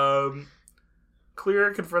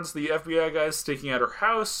 Clear confronts the FBI guys staking out her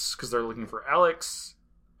house because they're looking for Alex.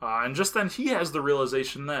 And just then he has the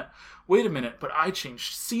realization that, wait a minute, but I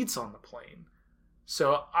changed seats on the plane.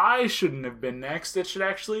 So I shouldn't have been next. It should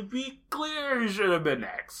actually be Clear who should have been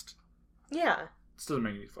next. Yeah. This doesn't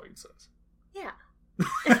make any fucking sense. Yeah.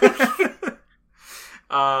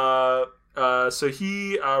 So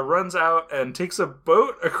he runs out and takes a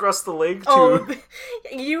boat across the lake to... Oh,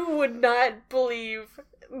 you would not believe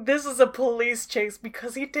this is a police chase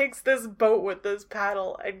because he takes this boat with this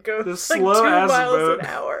paddle and goes like 2 miles an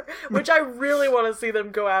hour. Which I really want to see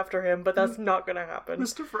them go after him, but that's not going to happen.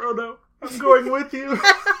 Mr. Frodo, I'm going with you.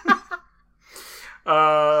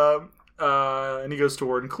 And he goes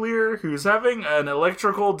toward Clear, who's having an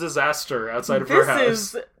electrical disaster outside of her house.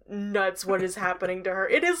 This is nuts what is happening to her.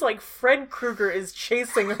 It is like Fred Krueger is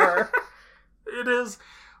chasing her. It is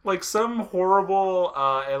like some horrible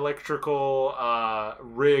electrical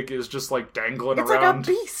rig is just like dangling around. It's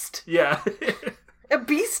like a beast. Yeah. A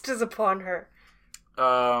beast is upon her.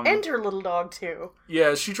 And her little dog, too.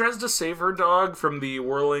 Yeah, she tries to save her dog from the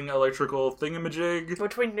whirling electrical thingamajig.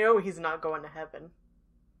 Which we know he's not going to heaven.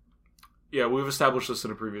 Yeah, we've established this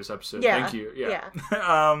in a previous episode. Yeah. Thank you. Yeah.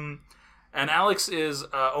 And Alex is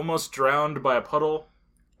almost drowned by a puddle.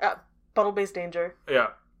 Puddle-based danger. Yeah.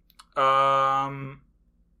 And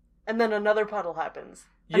then another puddle happens.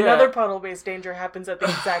 Yeah. Another puddle-based danger happens at the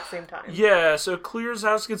exact same time. Yeah, so Clear's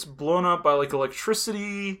house gets blown up by, like,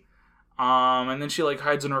 electricity. And then she, like,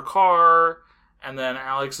 hides in her car. And then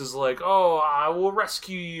Alex is like, oh, I will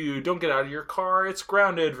rescue you. Don't get out of your car. It's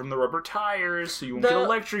grounded from the rubber tires, so you won't get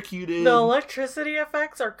electrocuted. The electricity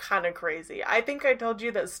effects are kind of crazy. I think I told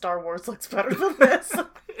you that Star Wars looks better than this.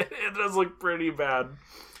 It does look pretty bad.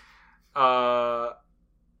 I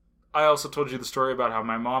also told you the story about how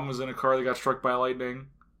my mom was in a car that got struck by lightning.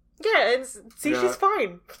 Yeah, and she's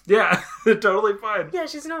fine. Yeah, totally fine. Yeah,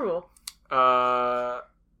 she's normal.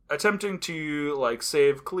 Attempting to, like,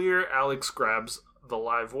 save Clear, Alex grabs the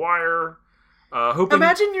live wire. Hoping...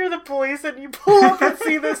 Imagine you're the police and you pull up and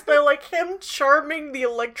see this. They're like him charming the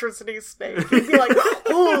electricity snake. You'd be like,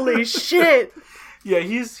 holy shit. Yeah,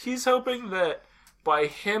 he's hoping that by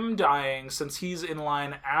him dying, since he's in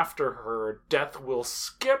line after her, death will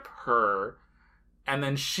skip her, and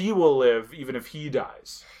then she will live even if he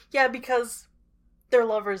dies. Yeah, because they're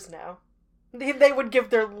lovers now. They would give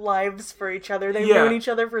their lives for each other. They've known each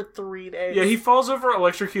other for 3 days. Yeah, he falls over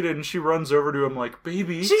electrocuted and she runs over to him like,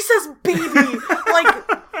 baby. She says baby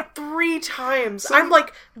like 3 times. I'm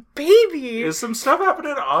like, baby. Is some stuff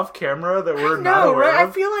happening off camera that we're not aware right? of?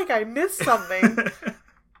 I feel like I missed something.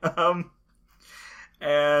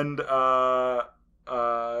 And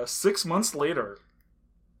 6 months later,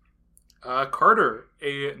 Carter,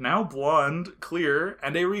 a now blonde Clear,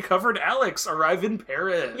 and a recovered Alex arrive in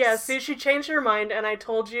Paris. Yeah, see, she changed her mind, and I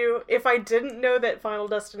told you, if I didn't know that Final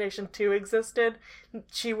Destination 2 existed,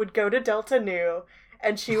 she would go to Delta Nu,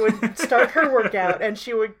 and she would start her workout, and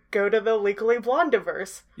she would go to the Legally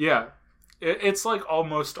Blondiverse. Yeah. It's, like,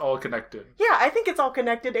 almost all connected. Yeah, I think it's all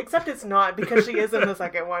connected, except it's not, because she is in the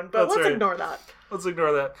second one, but let's ignore that. Let's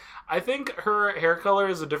ignore that. I think her hair color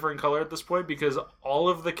is a different color at this point because all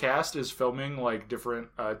of the cast is filming, like, different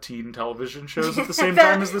teen television shows at the same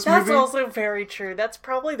time as this movie. That's also very true. That's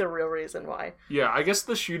probably the real reason why. Yeah, I guess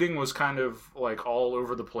the shooting was kind of, like, all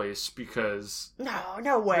over the place because...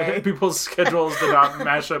 No way. People's schedules did not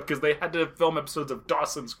mash up because they had to film episodes of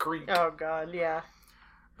Dawson's Creek. Oh, God, yeah.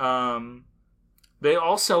 They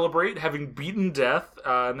all celebrate having beaten death,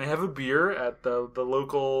 and they have a beer at the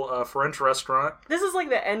local French restaurant. This is like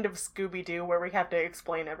the end of Scooby-Doo, where we have to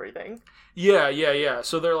explain everything. Yeah.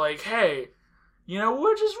 So they're like, hey, you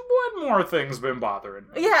know, just one more thing's been bothering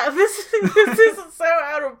me. Yeah, this is so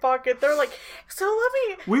out of pocket. They're like, so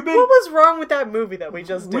what was wrong with that movie that we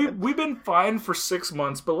just did? We've been fine for 6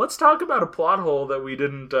 months, but let's talk about a plot hole that we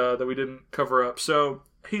didn't cover up. So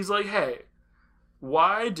he's like, hey,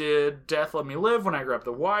 why did death let me live when I grabbed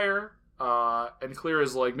the wire? And Clear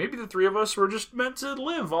is like, maybe the 3 of us were just meant to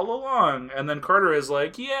live all along. And then Carter is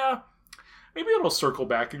like, yeah, maybe it'll circle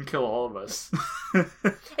back and kill all of us.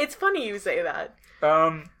 It's funny you say that.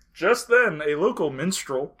 Just then, a local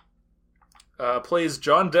minstrel plays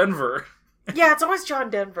John Denver. Yeah, it's always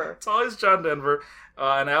John Denver.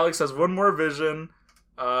 And Alex has one more vision,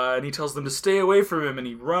 and he tells them to stay away from him, and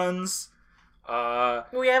he runs.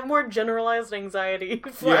 We have more generalized anxiety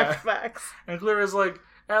flashbacks. Yeah. And Clear is like,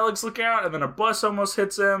 Alex, look out, and then a bus almost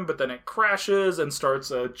hits him, but then it crashes and starts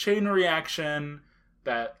a chain reaction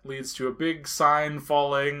that leads to a big sign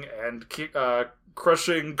falling and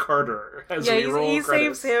crushing Carter as we roll he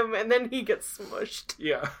credits. saves him, and then he gets smushed.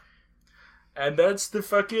 Yeah. And that's the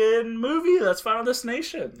fucking movie. That's Final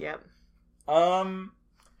Destination. Yep.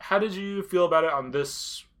 How did you feel about it on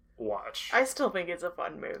this watch? I still think it's a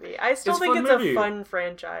fun movie. I still It's think a it's fun movie. a fun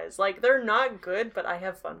franchise. Like, they're not good, but I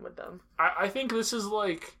have fun with them. I think this is,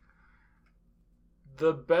 like,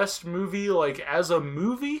 the best movie, like, as a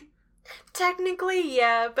movie. Technically,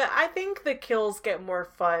 yeah, but I think the kills get more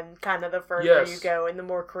fun kind of the further you go and the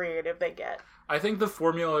more creative they get. I think the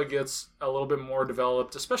formula gets a little bit more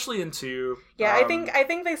developed, especially in 2. Yeah, I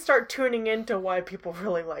think they start tuning into why people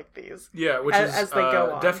really like these. Yeah, which as they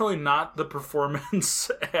go on. Definitely not the performance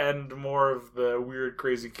and more of the weird,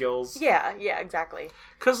 crazy kills. Yeah, exactly.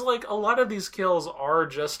 Because, like, a lot of these kills are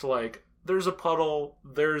just, like, there's a puddle,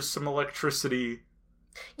 there's some electricity.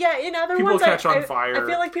 Yeah, in other people ones, catch on fire. I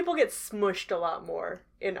feel like people get smushed a lot more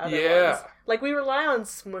in other ones. Like, we rely on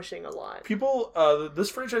smushing a lot. People, this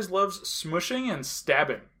franchise loves smushing and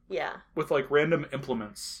stabbing. Yeah. With, like, random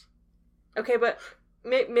implements. Okay, but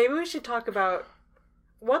maybe we should talk about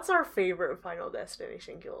what's our favorite Final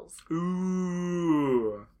Destination kills.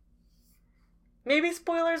 Ooh. Maybe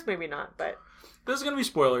spoilers, maybe not, but... This is going to be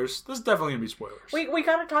spoilers. This is definitely going to be spoilers. We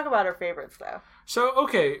gotta talk about our favorites, though. So,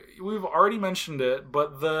 okay, we've already mentioned it,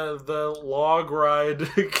 but the log ride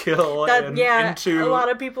kill into... a lot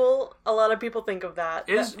of people think of that.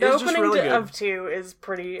 The opening really of 2 is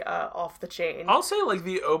pretty off the chain. I'll say, like,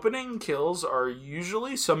 the opening kills are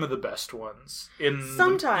usually some of the best ones in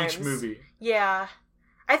each movie. Yeah.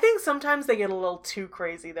 I think sometimes they get a little too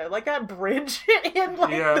crazy, though. Like that bridge in,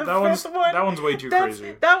 like, the fifth one. That one's way too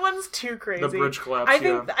crazy. That one's too crazy. The bridge collapse,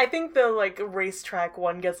 I think the, like, racetrack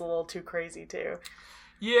one gets a little too crazy, too.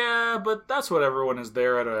 Yeah, but that's what everyone is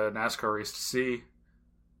there at a NASCAR race to see.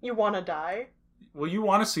 You want to die? Well, you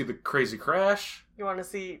want to see the crazy crash. You want to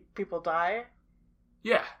see people die?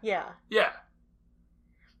 Yeah. Yeah. Yeah.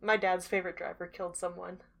 My dad's favorite driver killed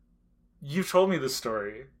someone. You told me this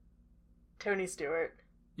story. Tony Stewart.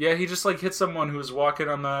 Yeah, he just, like, hit someone who was walking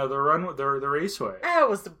on the run, the raceway. It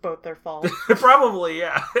was both their fault. Probably,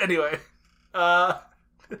 yeah. Anyway,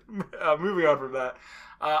 moving on from that,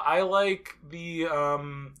 I like the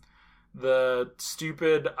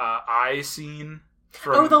stupid eye scene.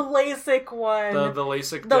 From the LASIK one. The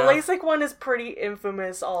LASIK. The LASIK one is pretty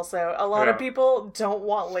infamous. Also, a lot of people don't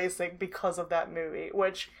want LASIK because of that movie.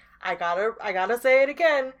 Which I gotta say it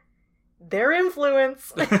again. Their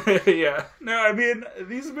influence. Yeah. No, I mean,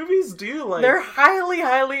 these movies do, like... They're highly,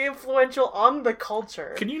 highly influential on the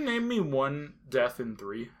culture. Can you name me one death in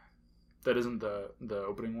 3 that isn't the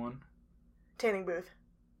opening one? Tanning Booth.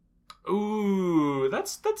 Ooh,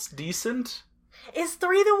 that's decent. Is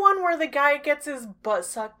 3 the one where the guy gets his butt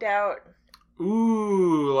sucked out?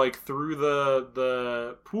 Ooh, like through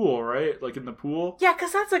the pool, right? Like in the pool? Yeah,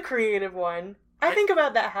 because that's a creative one. I think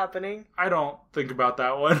about that happening. I don't think about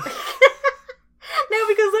that one. No,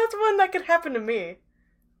 because that's one that could happen to me.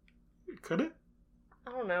 Could it?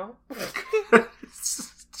 I don't know.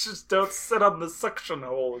 Just don't sit on the suction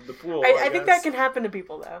hole in the pool. I think that can happen to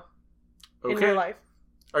people, though. Okay. In real life.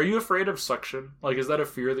 Are you afraid of suction? Like, is that a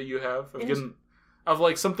fear that you have? Of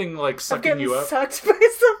like, something, like, sucking you up? Of getting sucked by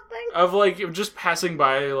something? Of, like, just passing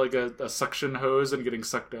by, like, a suction hose and getting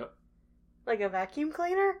sucked up? Like a vacuum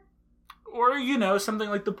cleaner? Or, you know, something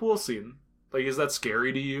like the pool scene. Like, is that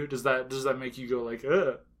scary to you? Does that make you go like,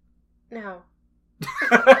 ugh? No.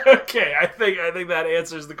 Okay, I think that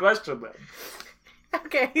answers the question then.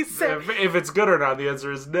 Okay, so... If it's good or not, the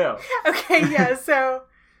answer is no. Okay, yeah, so...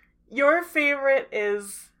 Your favorite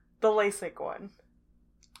is the LASIK one.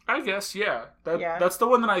 I guess, yeah. That's the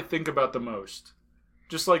one that I think about the most.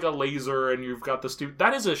 Just like a laser and you've got the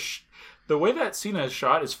that is the way that scene is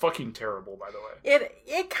shot is fucking terrible, by the way.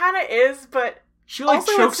 It kind of is, but... She, like,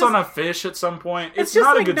 chokes on a fish at some point. It's just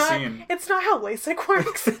not like a good scene. It's not how LASIK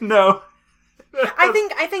works. No.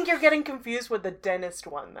 I think you're getting confused with the dentist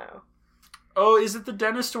one, though. Oh, is it the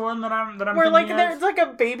dentist one that I'm where, like, there's, like, a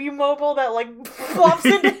baby mobile that, like, flops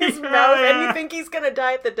into his mouth, and you think he's gonna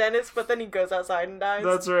die at the dentist, but then he goes outside and dies.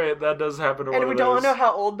 That's right. That does happen to one of those. And we don't know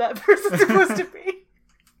how old that person's supposed to be.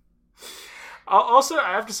 Also,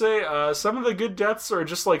 I have to say, some of the good deaths are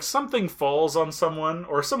just, like, something falls on someone,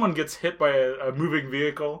 or someone gets hit by a moving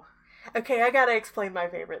vehicle. Okay, I gotta explain my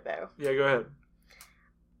favorite, though. Yeah, go ahead.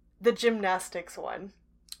 The gymnastics one.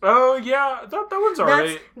 Oh, yeah, that one's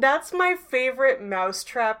alright. That's my favorite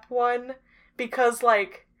mousetrap one, because,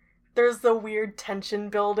 like, there's the weird tension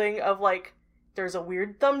building of, like, there's a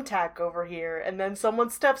weird thumbtack over here, and then someone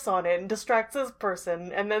steps on it and distracts this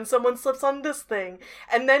person, and then someone slips on this thing,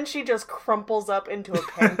 and then she just crumples up into a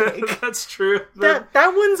pancake. That's true. That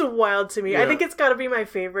one's wild to me. Yeah. I think it's gotta be my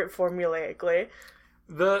favorite formulaically.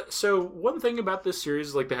 So one thing about this series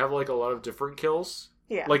is, like, they have, like, a lot of different kills.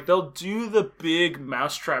 Yeah. Like, they'll do the big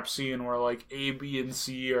mousetrap scene where, like, A, B, and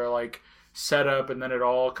C are, like, set up, and then it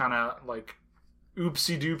all kind of, like,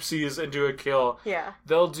 oopsie-doopsies into a kill. Yeah.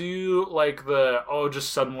 They'll do, like,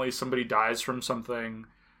 just suddenly somebody dies from something.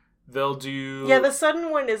 They'll do... Yeah, the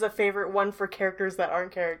sudden one is a favorite one for characters that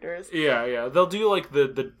aren't characters. Yeah. They'll do, like,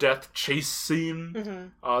 the death chase scene.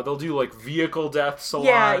 Mm-hmm. They'll do, like, vehicle deaths a lot.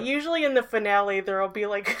 Yeah, usually in the finale there'll be,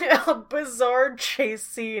 like, a bizarre chase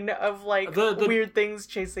scene of, like, weird things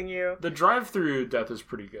chasing you. The drive-through death is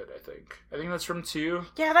pretty good, I think. I think that's from 2.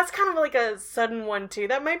 Yeah, that's kind of like a sudden one, too.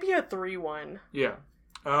 That might be a 3-1. Yeah.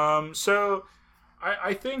 So...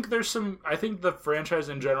 I think I think the franchise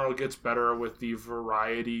in general gets better with the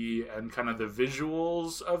variety and kind of the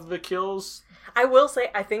visuals of the kills. I will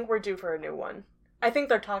say, I think we're due for a new one. I think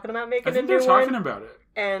they're talking about making a new one. I think they're talking about it.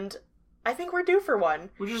 And I think we're due for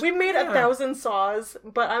one. We've made 1,000 Saws,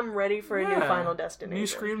 but I'm ready for a new Final Destination. New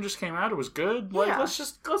Scream just came out. It was good. Like,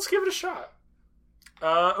 let's give it a shot.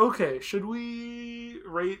 Okay, should we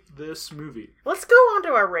rate this movie? Let's go on to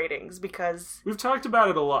our ratings, because... We've talked about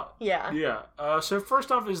it a lot. Yeah. Yeah. So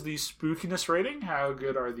first off is the spookiness rating. How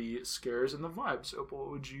good are the scares and the vibes? Opal, what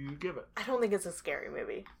would you give it? I don't think it's a scary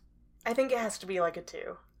movie. I think it has to be like a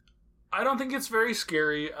 2. I don't think it's very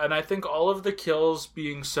scary, and I think all of the kills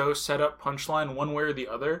being so set up punchline one way or the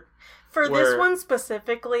other. For this one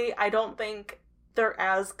specifically, I don't think they're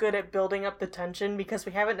as good at building up the tension because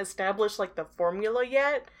we haven't established, like, the formula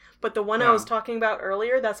yet. But the one I was talking about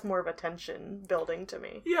earlier, that's more of a tension building to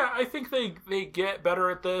me. Yeah, I think they get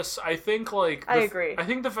better at this. I think, like... I agree. I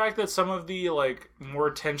think the fact that some of the, like,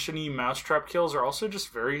 more tensiony mousetrap kills are also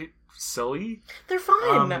just very silly. They're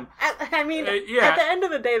fun. At the end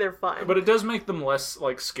of the day, they're fun. But it does make them less,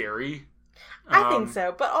 like, scary. I think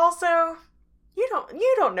so. But also...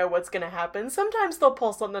 You don't know what's gonna happen. Sometimes they'll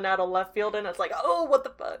pull something out of left field and it's like, oh, what the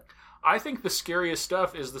fuck? I think the scariest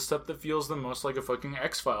stuff is the stuff that feels the most like a fucking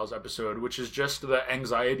X-Files episode, which is just the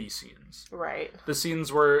anxiety scenes. Right. The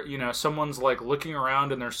scenes where, someone's, like, looking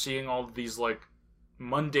around and they're seeing all of these, like,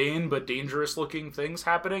 mundane but dangerous looking things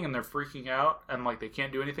happening and they're freaking out and, like, they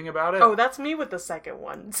can't do anything about it. Oh, that's me with the second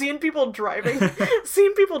one. Seeing people driving is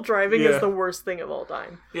the worst thing of all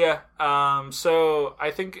time. Yeah. So I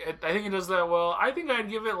think it does that well. I think I'd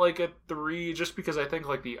give it, like, a 3 just because I think,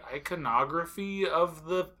 like, the iconography of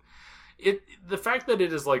the fact that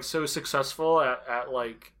it is, like, so successful at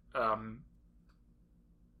like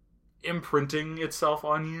imprinting itself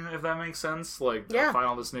on you, if that makes sense. Like,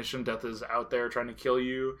 Final Destination, death is out there trying to kill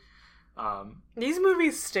you. These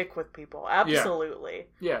movies stick with people, absolutely.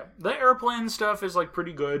 Yeah. The airplane stuff is, like,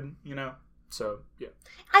 pretty good, so yeah.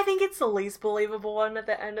 I think it's the least believable one at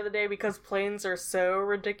the end of the day because planes are so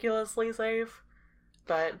ridiculously safe.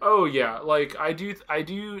 But oh yeah, like I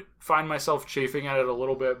do find myself chafing at it a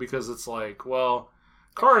little bit because it's like, well,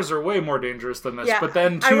 cars are way more dangerous than this. Yeah, but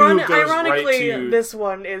then 2 goes ironically, right to... this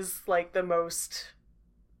one is, like, the most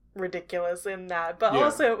ridiculous in that. But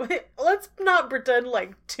also, let's not pretend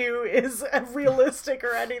like 2 is realistic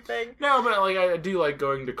or anything. No, but, like, I do like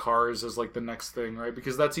going to Cars as, like, the next thing, right?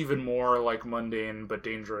 Because that's even more, like, mundane but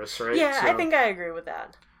dangerous, right? Yeah, I think I agree with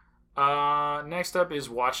that. Next up is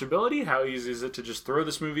watchability. How easy is it to just throw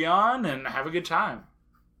this movie on and have a good time?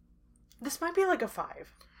 This might be like a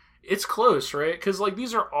 5. It's close, right? Because, like,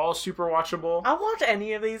 these are all super watchable. I'll watch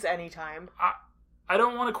any of these anytime. I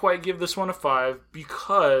don't want to quite give this one a 5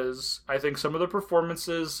 because I think some of the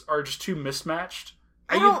performances are just too mismatched.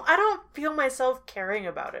 I don't feel myself caring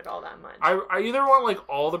about it all that much. I either want, like,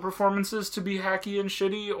 all the performances to be hacky and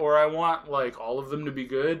shitty, or I want, like, all of them to be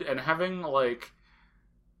good, and having, like,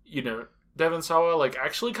 Devon Sawa, like,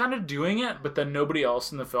 actually kind of doing it, but then nobody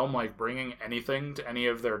else in the film, like, bringing anything to any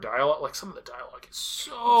of their dialogue. Like, some of the dialogue is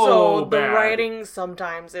so bad. The writing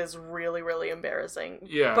sometimes is really, really embarrassing.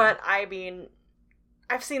 Yeah. But, I mean,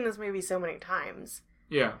 I've seen this movie so many times.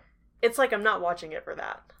 Yeah. It's like I'm not watching it for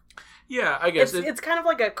that. Yeah, I guess. It's kind of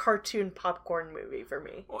like a cartoon popcorn movie for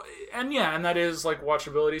me. And that is, like,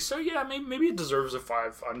 watchability. So, yeah, maybe it deserves a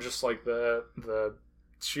 5 on just, like, the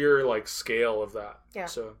sheer, like, scale of that. Yeah.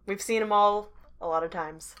 So we've seen them all a lot of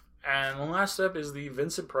times. And the last up is the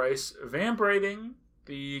Vincent Price vamp rating,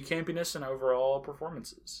 the campiness and overall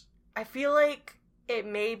performances. I feel like it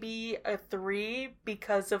may be a 3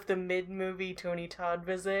 because of the mid-movie Tony Todd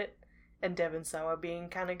visit and Devon Sawa being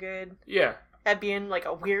kind of good. Yeah. at being like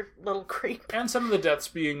a weird little creep. And some of the deaths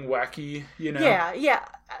being wacky, you know? Yeah,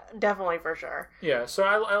 definitely for sure. Yeah, so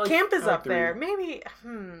I like... Camp is I like up there. Maybe,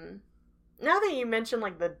 now that you mention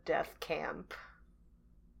like the death camp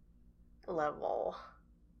level,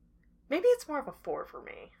 maybe it's more of a 4 for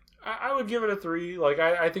me. I would give it a 3. Like,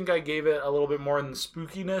 I think I gave it a little bit more in the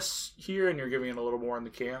spookiness here, and you're giving it a little more in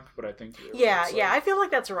the camp, but I think... Yeah, I feel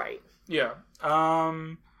like that's right. Yeah.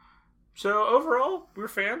 So, overall, we're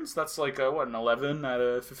fans. That's like, an 11 out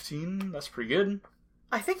of 15? That's pretty good.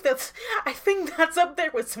 I think that's up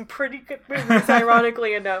there with some pretty good movies,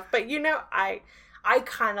 ironically enough. But, I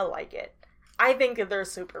kind of like it. I think that they're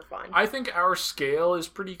super fun. I think our scale is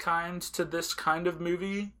pretty kind to this kind of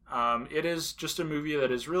movie. It is just a movie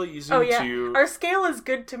that is really easy to... Our scale is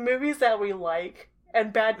good to movies that we like,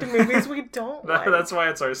 and bad to movies we don't like. That's why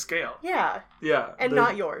it's our scale. Yeah. Yeah. And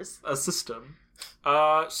not yours. A system.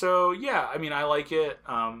 So, yeah, I mean, I like it.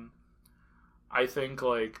 I think,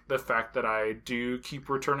 like, the fact that I do keep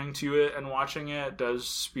returning to it and watching it does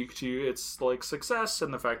speak to its, like, success,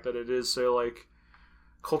 and the fact that it is so, like,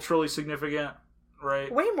 culturally significant,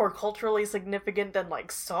 right? Way more culturally significant than,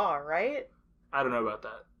 like, Saw, right? I don't know about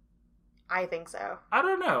that. I think so. I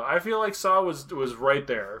don't know. I feel like Saw was right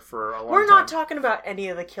there for a long time. We're not talking about any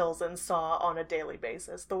of the kills in Saw on a daily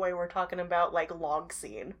basis, the way we're talking about, like, log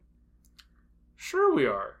scene. Sure we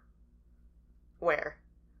are. Where?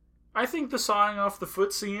 I think the sawing off the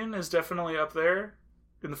foot scene is definitely up there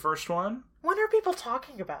in the first one. When are people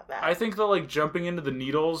talking about that? I think the, like, jumping into the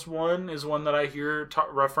needles one is one that I hear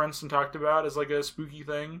referenced and talked about as, like, a spooky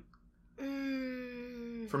thing.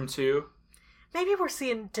 From 2. Maybe we're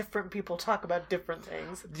seeing different people talk about different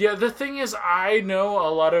things. Yeah, the thing is, I know a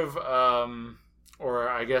lot of, or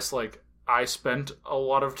I guess, like, I spent a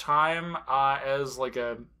lot of time as, like,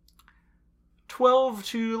 a 12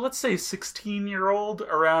 to, let's say, 16-year-old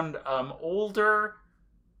around older,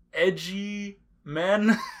 edgy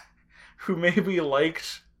men who maybe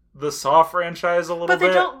liked the Saw franchise a little bit.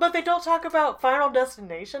 But they don't talk about Final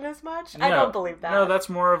Destination as much? No, I don't believe that. No, that's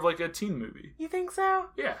more of like a teen movie. You think so?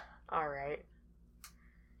 Yeah. Alright.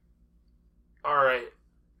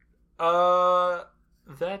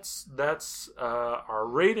 That's our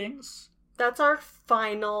ratings. That's our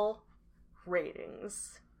final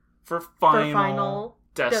ratings. For Final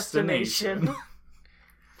Destination.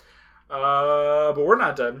 But we're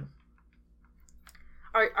not done.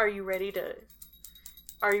 Are you ready to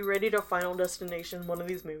Final Destination one of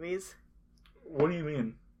these movies? What do you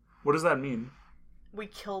mean? What does that mean? We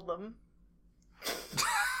kill them.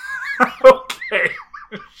 Okay.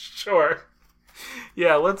 Sure.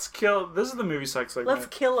 Yeah, let's kill... This is the movie sack segment. Let's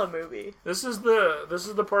kill a movie. This is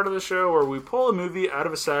the part of the show where we pull a movie out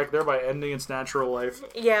of a sack, thereby ending its natural life.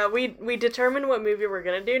 Yeah, we determine what movie we're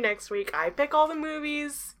gonna do next week. I pick all the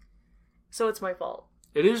movies, so it's my fault.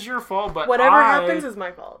 It is your fault, but whatever happens is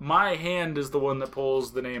my fault. My hand is the one that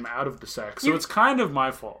pulls the name out of the sack, so it's kind of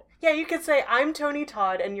my fault. Yeah, you could say, I'm Tony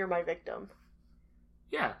Todd and you're my victim.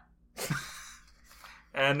 Yeah.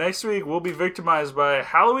 And next week, we'll be victimized by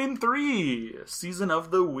Halloween 3, Season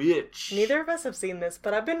of the Witch. Neither of us have seen this,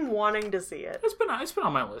 but I've been wanting to see it. It's been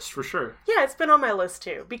on my list, for sure. Yeah, it's been on my list,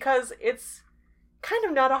 too, because it's kind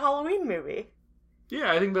of not a Halloween movie.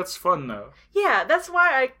 Yeah, I think that's fun, though. Yeah, that's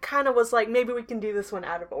why I kind of was like, maybe we can do this one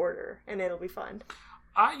out of order, and it'll be fun.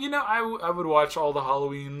 I would watch all the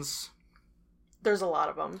Halloweens. There's a lot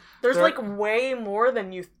of them. There's, like, way more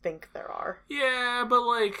than you think there are. Yeah, but,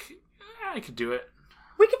 like, I could do it.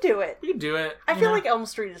 We could do it. We could do it. I feel like Elm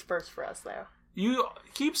Street is first for us, though. You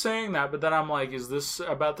keep saying that, but then I'm like, is this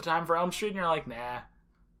about the time for Elm Street? And you're like, nah.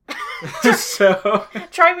 So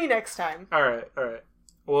try me next time. All right.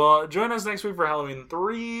 Well, join us next week for Halloween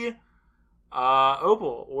 3.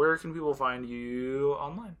 Opal, where can people find you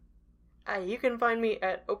online? You can find me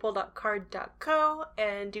at opal.card.co,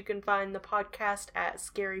 and you can find the podcast at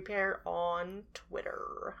Scary Pear on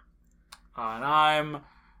Twitter. And I'm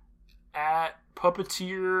at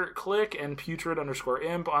Puppeteer Click and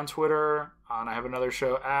Putrid_imp on Twitter. And I have another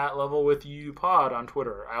show at Level With You Pod on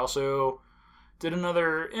Twitter. I also did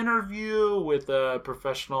another interview with a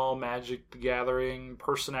professional Magic the Gathering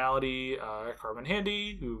personality, Carmen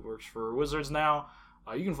Handy, who works for Wizards now.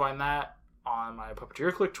 You can find that on my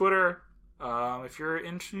Puppeteer Click Twitter if you're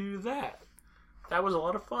into that. That was a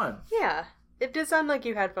lot of fun. Yeah, it did sound like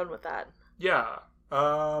you had fun with that. Yeah.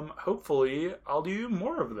 Hopefully I'll do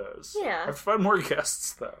more of those. Yeah. I have to find more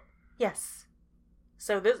guests, though. Yes.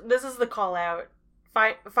 So this is the call out.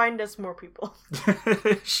 Find us more people.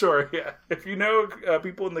 Sure, yeah. If you know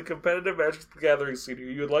people in the competitive Magic the Gathering scene who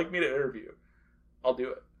you would like me to interview, I'll do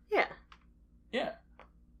it. Yeah. Yeah.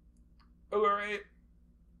 Oh, all right.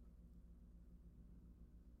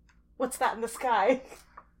 What's that in the sky?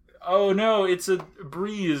 Oh no, it's a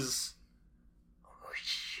breeze.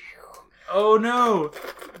 Oh no!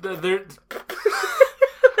 There...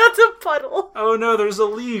 That's a puddle. Oh no, there's a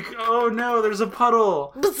leak. Oh no, there's a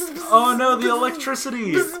puddle. Oh no, the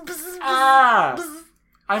electricity. Ah!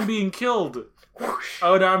 I'm being killed.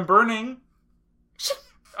 Oh no, I'm burning.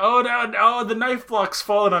 Oh no, oh, the knife block's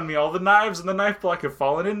fallen on me. All the knives and the knife block have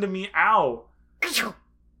fallen into me. Ow!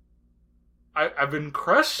 I've been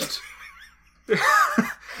crushed.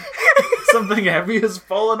 Something heavy has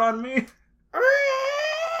fallen on me.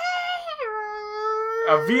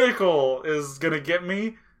 A vehicle is gonna get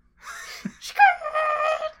me.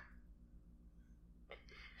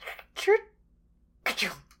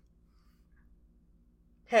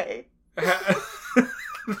 Hey.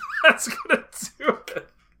 That's gonna do it.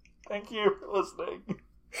 Thank you for listening.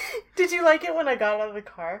 Did you like it when I got out of the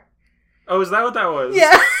car? Oh, is that what that was?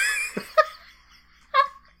 Yeah.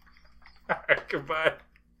 Alright, goodbye.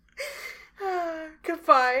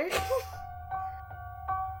 Goodbye.